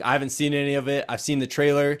real quick? I haven't seen any of it. I've seen the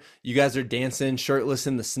trailer. You guys are dancing shirtless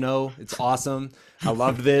in the snow. It's awesome. I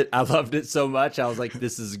loved it. I loved it so much. I was like,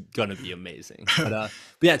 this is gonna be amazing. But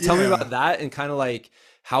yeah, tell me about that and kind of like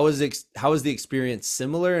how was the experience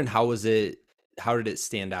similar, and how did it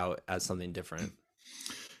stand out as something different?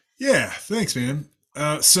 Yeah, thanks, man.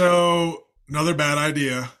 So another bad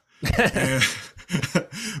idea.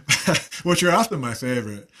 Which are often my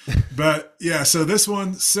favorite. But yeah, so this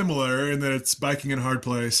one similar in that it's biking in a hard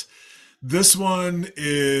place. This one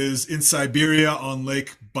is in Siberia on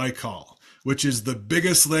Lake Baikal, which is the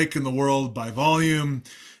biggest lake in the world by volume.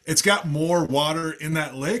 It's got more water in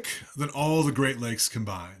that lake than all the Great Lakes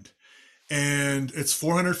combined. And it's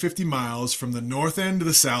 450 miles from the north end to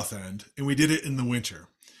the south end. And we did it in the winter,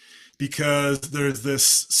 because there's this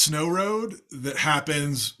snow road that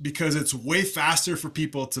happens because it's way faster for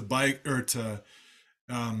people to bike or to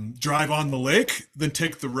drive on the lake than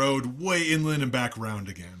take the road way inland and back around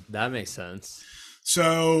again. That makes sense.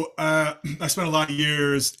 So I spent a lot of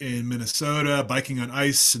years in Minnesota biking on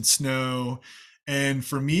ice and snow. And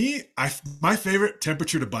for me, my favorite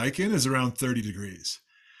temperature to bike in is around 30 degrees.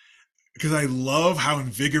 Because I love how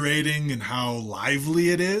invigorating and how lively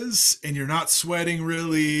it is, and you're not sweating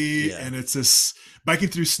really. And it's this biking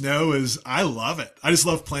through snow I love it. I just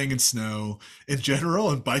love playing in snow in general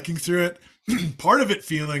and biking through it. Part of it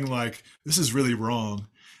feeling like this is really wrong.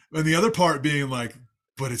 And the other part being like,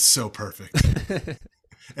 but it's so perfect.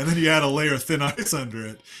 And then you add a layer of thin ice under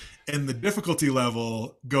it, and the difficulty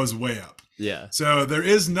level goes way up. Yeah. So there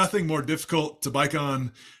is nothing more difficult to bike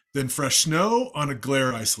on than fresh snow on a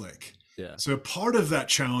glare ice lake. Yeah. So part of that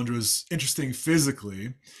challenge was interesting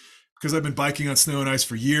physically, because I've been biking on snow and ice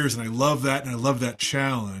for years, and I love that, and I love that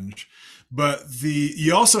challenge. But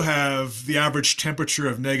you also have the average temperature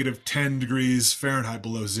of negative 10 degrees Fahrenheit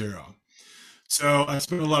below zero. So I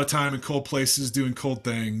spent a lot of time in cold places doing cold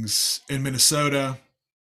things in Minnesota.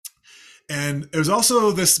 And it was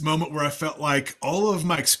also this moment where I felt like all of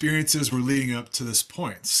my experiences were leading up to this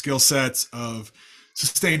point. Skill sets of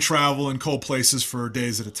sustained travel in cold places for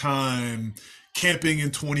days at a time, camping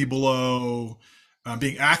in 20 below,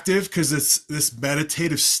 being active, because it's this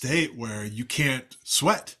meditative state where you can't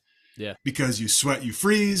sweat. Yeah. Because you sweat, you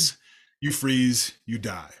freeze, you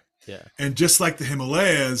die. Yeah. And just like the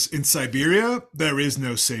Himalayas in Siberia, there is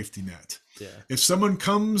no safety net. Yeah. If someone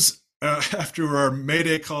comes after our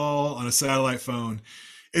Mayday call on a satellite phone,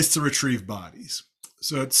 it's to retrieve bodies.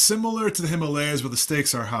 So it's similar to the Himalayas where the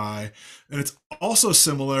stakes are high. And it's also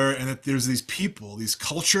similar in that there's these people, these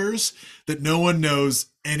cultures that no one knows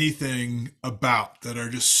anything about, that are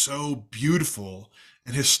just so beautiful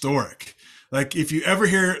and historic. Like if you ever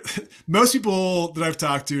hear, most people that I've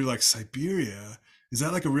talked to, like, Siberia, is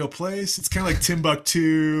that like a real place? It's kind of like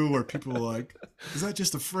Timbuktu, where people are like, is that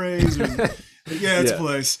just a phrase? Or, yeah, it's a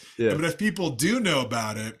place. Yeah. But if people do know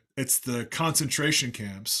about it, it's the concentration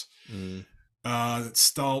camps. I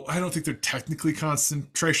don't think they're technically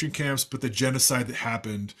concentration camps, but the genocide that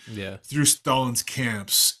happened through Stalin's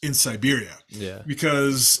camps in Siberia. Yeah.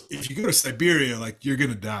 Because if you go to Siberia, like, you're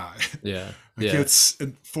going to die. Yeah. It's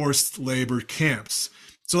forced labor camps.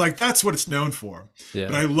 So like, that's what it's known for. Yeah.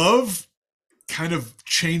 But I love kind of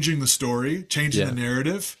changing the story, changing the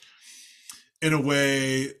narrative in a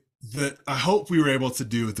way that I hope we were able to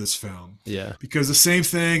do with this film. Yeah. Because the same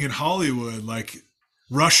thing in Hollywood, like,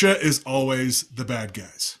 Russia is always the bad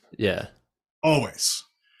guys. Yeah. Always.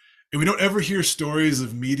 And we don't ever hear stories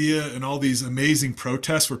of media and all these amazing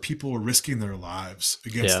protests where people were risking their lives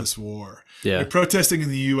against this war. Yeah. Like, protesting in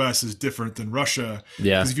the US is different than Russia.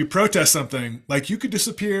 Yeah. Because if you protest something, like, you could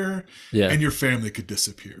disappear and your family could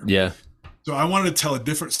disappear. Yeah. So I wanted to tell a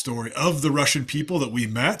different story of the Russian people that we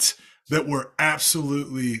met that were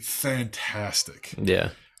absolutely fantastic. Yeah.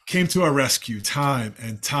 Came to our rescue time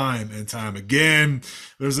and time and time again.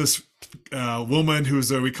 There's this woman who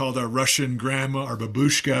was we called our Russian grandma, our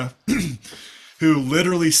babushka, who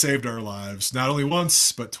literally saved our lives, not only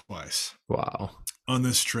once, but twice. Wow. On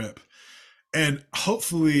this trip. And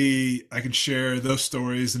hopefully I can share those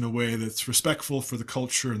stories in a way that's respectful for the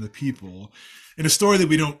culture and the people, in a story that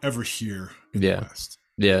we don't ever hear in the West.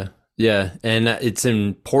 Yeah. Yeah. And it's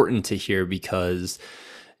important to hear, because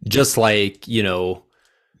just like,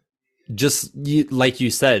 like you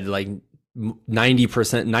said, like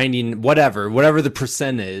 90%, 90, whatever the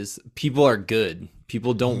percent is, people are good.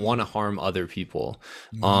 People don't want to harm other people.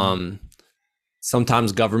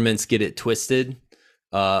 Sometimes governments get it twisted,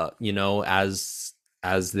 as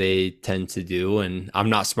they tend to do. And I'm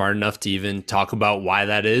not smart enough to even talk about why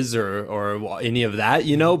that is or any of that,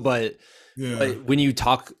 but when you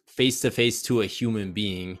talk face to face to a human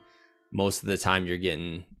being, most of the time you're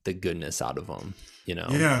getting the goodness out of them.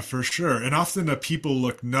 Yeah, for sure. And often the people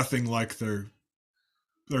look nothing like their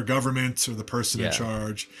government or the person in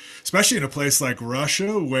charge, especially in a place like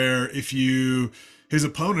Russia, where his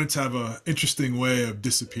opponents have an interesting way of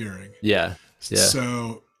disappearing. Yeah.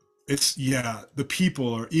 So it's, the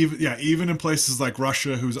people are even in places like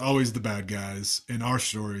Russia, who's always the bad guys in our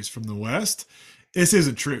stories from the West, this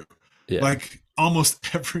isn't true. Yeah. Like,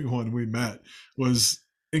 almost everyone we met was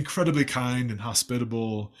incredibly kind and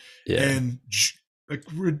hospitable and like,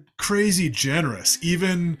 we're crazy generous.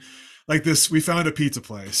 Even like this, we found a pizza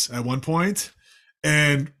place at one point,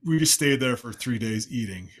 and we just stayed there for 3 days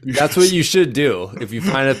eating. That's what you should do. If you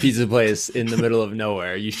find a pizza place in the middle of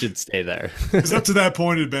nowhere, you should stay there. Because up to that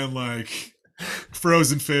point, it had been like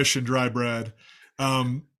frozen fish and dry bread.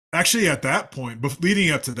 Actually, at that point,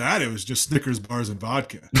 leading up to that, it was just Snickers bars and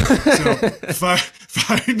vodka. So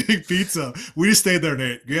finding pizza, we just stayed there and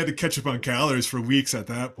ate. We had to catch up on calories for weeks at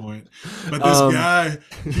that point. But this guy,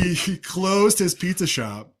 he closed his pizza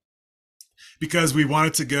shop because we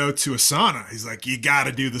wanted to go to a sauna. He's like, you got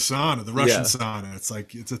to do the sauna, the Russian sauna. It's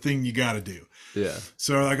like, it's a thing you got to do. Yeah.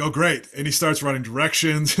 So we're like, oh, great. And he starts running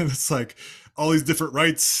directions, and it's like all these different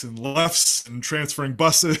rights and lefts and transferring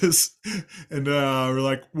buses. And we're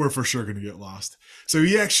like, we're for sure going to get lost. So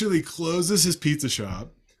he actually closes his pizza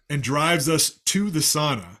shop and drives us to the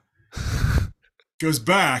sauna, goes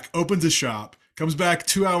back, opens his shop, comes back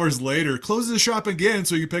 2 hours later, closes the shop again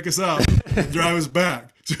so he can pick us up and drive us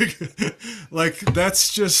back. Like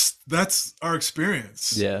that's our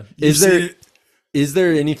experience. Yeah. You've Is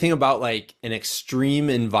there anything about like an extreme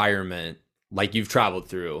environment like you've traveled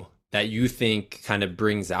through that you think kind of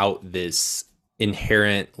brings out this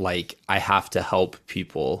inherent, like, I have to help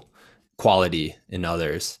people quality in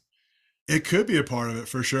others? It could be a part of it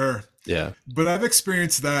for sure. Yeah. But I've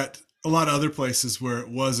experienced that a lot of other places where it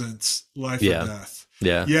wasn't life or death.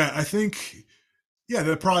 Yeah. Yeah. I think, yeah,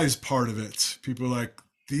 that probably is part of it. People are like,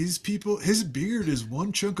 these people, his beard is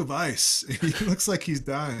one chunk of ice. He looks like he's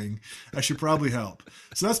dying. I should probably help.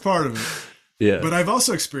 So that's part of it. Yeah. But I've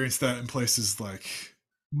also experienced that in places like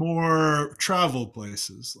more traveled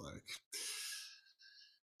places, like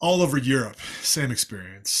all over Europe. Same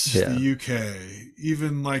experience. Yeah. The UK,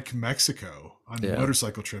 even like Mexico on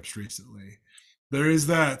motorcycle trips recently. There is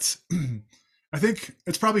that. I think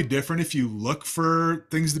it's probably different if you look for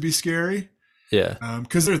things to be scary. Yeah.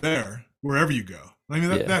 Because they're there wherever you go. I mean,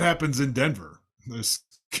 that happens in Denver.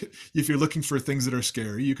 If you're looking for things that are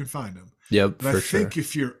scary, you can find them. Yep. But I think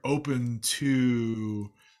if you're open to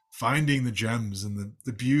finding the gems and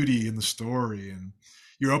the beauty and the story, and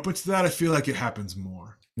you're open to that, I feel like it happens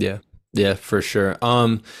more. Yeah. Yeah, for sure.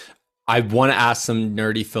 I want to ask some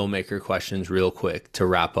nerdy filmmaker questions real quick to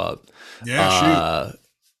wrap up. Yeah, shoot.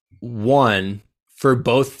 One, for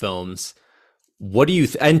both films, what do you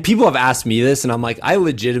and people have asked me this, and I'm like, I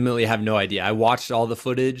legitimately have no idea. I watched all the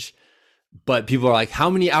footage, but people are like, how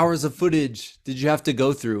many hours of footage did you have to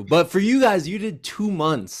go through? But for you guys, you did 2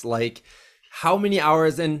 months. Like, how many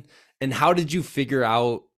hours, and how did you figure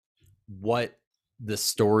out what the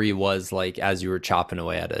story was like as you were chopping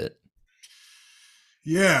away at it?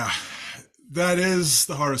 Yeah, that is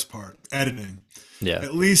the hardest part, editing. Yeah.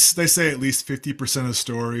 At least 50% of the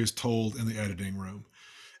story is told in the editing room.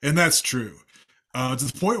 And that's true. To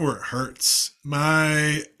the point where it hurts.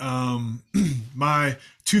 My my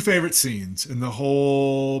two favorite scenes in the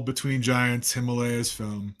whole Between Giants Himalayas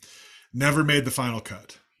film never made the final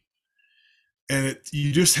cut. And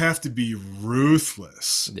you just have to be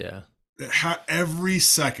ruthless. Yeah. Every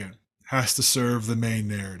second has to serve the main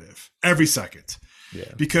narrative. Every second.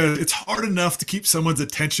 Yeah. Because it's hard enough to keep someone's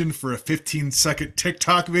attention for a 15-second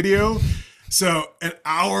TikTok video. So an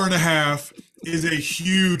hour and a half is a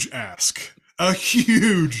huge ask. A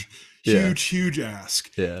huge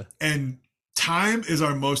ask. Yeah. And time is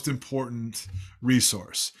our most important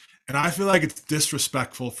resource. And I feel like it's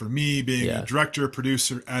disrespectful for me being a director,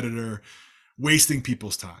 producer, editor, wasting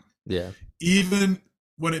people's time. Yeah. Even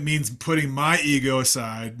when it means putting my ego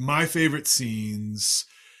aside, my favorite scenes,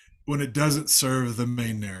 when it doesn't serve the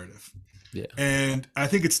main narrative. Yeah. And I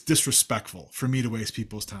think it's disrespectful for me to waste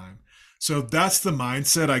people's time. So that's the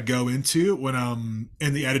mindset I go into when I'm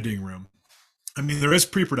in the editing room. I mean, there is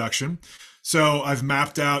pre-production. So I've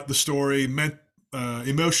mapped out the story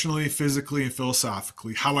emotionally, physically, and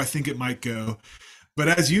philosophically, how I think it might go. But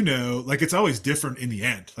as you know, like, it's always different in the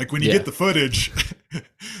end. Like when you get the footage,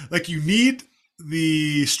 like you need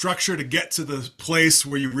the structure to get to the place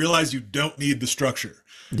where you realize you don't need the structure.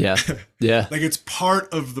 Yeah. Yeah. Like it's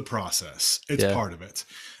part of the process. It's part of it.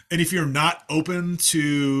 And if you're not open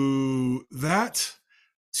to that,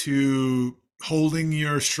 to holding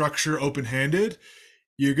your structure open-handed,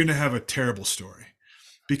 you're going to have a terrible story,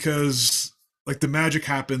 because like the magic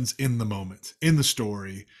happens in the moment, in the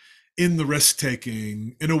story, in the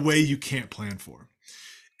risk-taking, in a way you can't plan for.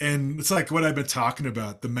 And it's like what I've been talking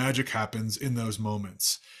about. The magic happens in those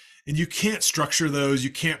moments. And you can't structure those,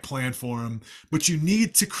 you can't plan for them, but you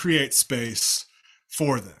need to create space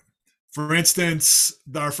for them. For instance,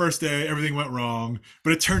 our first day, everything went wrong,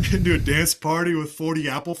 but it turned into a dance party with 40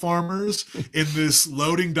 apple farmers in this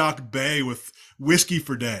loading dock bay with whiskey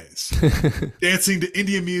for days, dancing to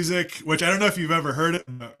Indian music, which I don't know if you've ever heard it.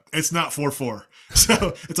 It's not 4/4.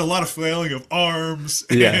 So it's a lot of flailing of arms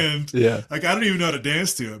and like, I don't even know how to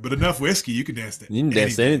dance to it, but enough whiskey, you can dance to You can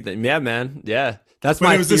dance to anything. Yeah, man. Yeah. That's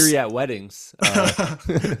my theory at weddings.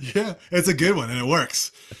 Yeah, it's a good one and it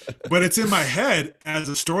works. But it's in my head as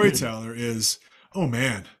a storyteller is, oh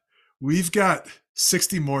man, we've got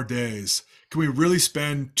 60 more days. Can we really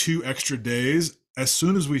spend 2 extra days as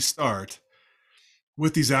soon as we start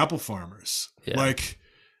with these apple farmers? Yeah. Like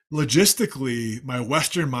logistically, my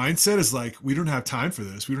Western mindset is like, we don't have time for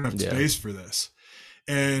this. We don't have space for this.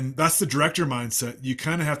 And that's the director mindset. You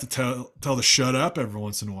kind of have to tell the shut up every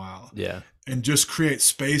once in a while. Yeah. And just create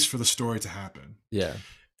space for the story to happen. Yeah.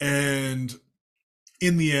 And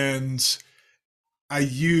in the end, I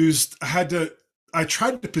I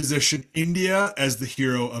tried to position India as the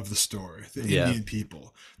hero of the story, the Indian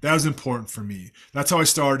people. That was important for me. That's how I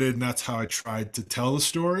started, and that's how I tried to tell the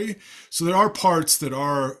story. So there are parts that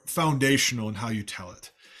are foundational in how you tell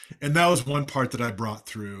it. And that was one part that I brought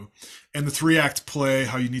through. And the 3-act play,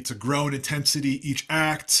 how you need to grow in intensity each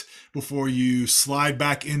act before you slide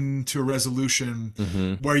back into a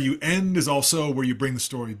resolution. Where you end is also where you bring the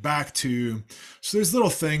story back to. So there's little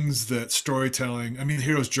things that storytelling, I mean, the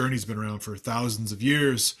hero's journey's been around for thousands of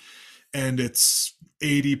years, and it's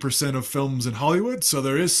 80% of films in Hollywood. So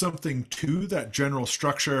there is something to that general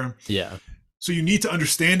structure. Yeah. So you need to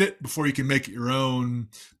understand it before you can make it your own.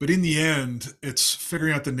 But in the end, it's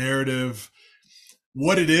figuring out the narrative,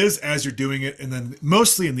 what it is as you're doing it, and then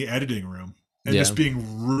mostly in the editing room, and just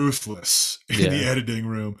being ruthless in the editing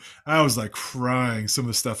room. I was like crying some of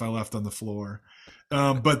the stuff I left on the floor.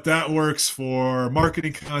 But that works for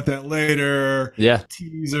marketing content later,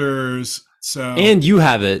 teasers. So and you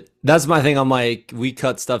have it. That's my thing. I'm like, we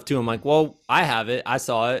cut stuff too. I'm like, well, I have it. I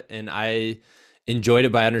saw it, and I enjoyed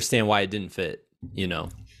it, but I understand why it didn't fit, you know?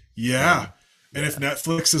 Yeah. And if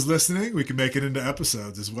Netflix is listening, we can make it into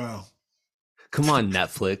episodes as well. Come on,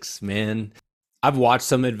 Netflix, man. I've watched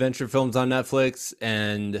some adventure films on Netflix,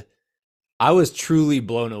 and I was truly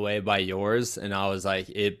blown away by yours. And I was like,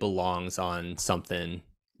 it belongs on something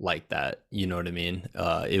like that. You know what I mean?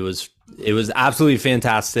 It was absolutely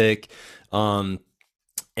fantastic. And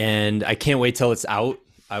I can't wait till it's out.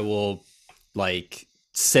 I will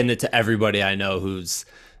send it to everybody I know who's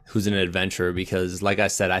an adventurer, because like I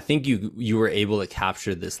said, I think you were able to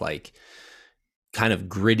capture this like kind of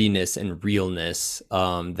grittiness and realness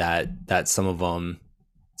that some of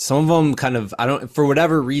them kind of, I don't, for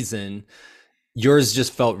whatever reason, yours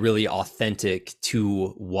just felt really authentic to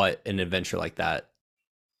what an adventure like that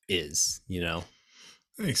is, you know?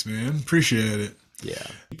 Thanks, man. Appreciate it. Yeah.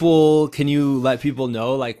 Can you let people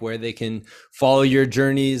know like where they can follow your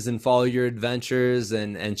journeys and follow your adventures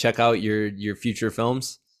and check out your future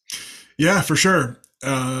films? Yeah, for sure.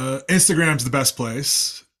 Instagram's the best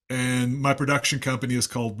place. And my production company is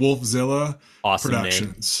called Wolfzilla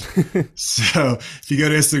Productions. So if you go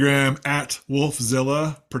to Instagram at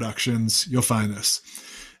Wolfzilla Productions, you'll find us.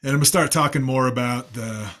 And I'm going to start talking more about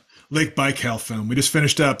the Lake Baikal film. We just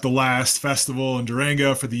finished up the last festival in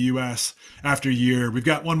Durango for the U.S. after a year. We've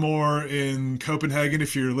got one more in Copenhagen,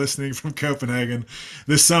 if you're listening from Copenhagen,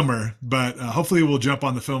 this summer. But hopefully we'll jump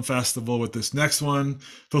on the film festival with this next one,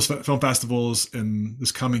 those film festivals in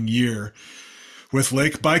this coming year with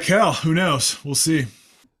Lake Baikal. Who knows? We'll see.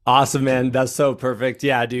 Awesome, man. That's so perfect.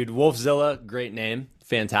 Yeah, dude. Wolfzilla, great name.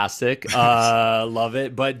 Fantastic. Love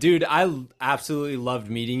it. But dude, I absolutely loved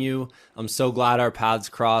meeting you. I'm so glad our paths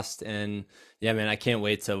crossed, and yeah, man, I can't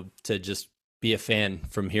wait to just be a fan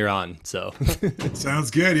from here on. So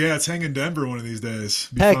sounds good. Yeah, let's hang in Denver one of these days.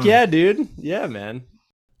 Heck fun. Yeah, dude. Yeah, man.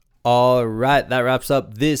 All right, that wraps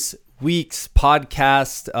up this week's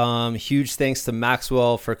podcast. Huge thanks to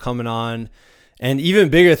Maxwell for coming on, and even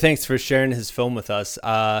bigger thanks for sharing his film with us.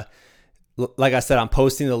 Like I said, I'm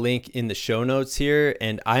posting the link in the show notes here,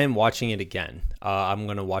 and I am watching it again. I'm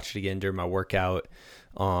going to watch it again during my workout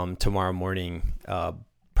tomorrow morning,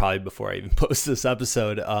 probably before I even post this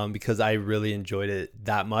episode, because I really enjoyed it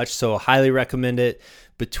that much. So highly recommend it.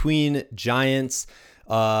 Between Giants,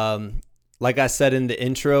 like I said in the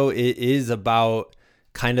intro, it is about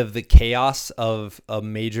kind of the chaos of a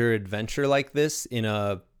major adventure like this in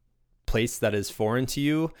a place that is foreign to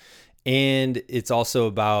you. And it's also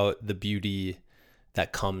about the beauty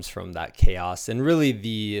that comes from that chaos, and really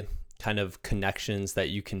the kind of connections that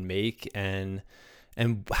you can make and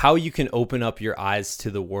how you can open up your eyes to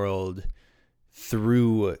the world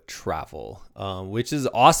through travel, which is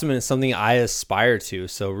awesome. And it's something I aspire to.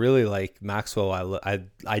 So really, like Maxwell,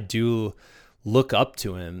 I do look up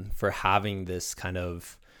to him for having this kind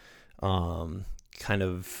of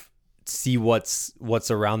see what's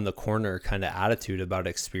around the corner kind of attitude about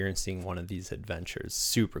experiencing one of these adventures.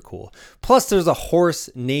 Super cool. Plus there's a horse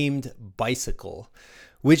named Bicycle,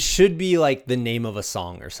 which should be like the name of a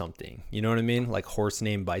song or something. You know what I mean? Like horse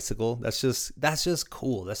named Bicycle. That's just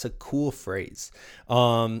cool. That's a cool phrase.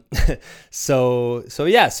 So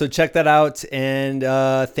check that out. And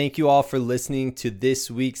thank you all for listening to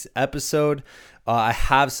this week's episode. I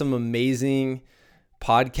have some amazing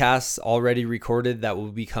podcasts already recorded that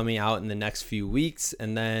will be coming out in the next few weeks,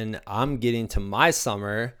 and then I'm getting to my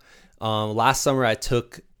summer. Last summer I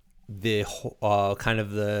took the kind of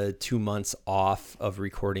the 2 months off of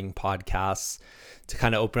recording podcasts to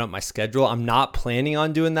kind of open up my schedule. I'm not planning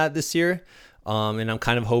on doing that this year, and I'm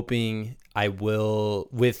kind of hoping I will,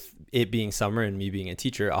 with it being summer and me being a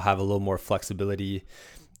teacher, I'll have a little more flexibility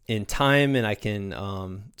in time, and I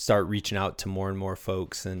can start reaching out to more and more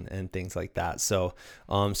folks and things like that. So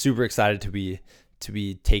super excited to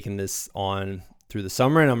be taking this on through the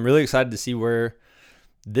summer, and I'm really excited to see where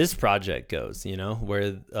this project goes,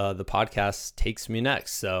 where the podcast takes me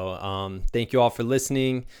next. So thank you all for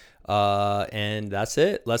listening, and that's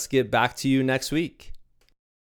it. Let's get back to you next week.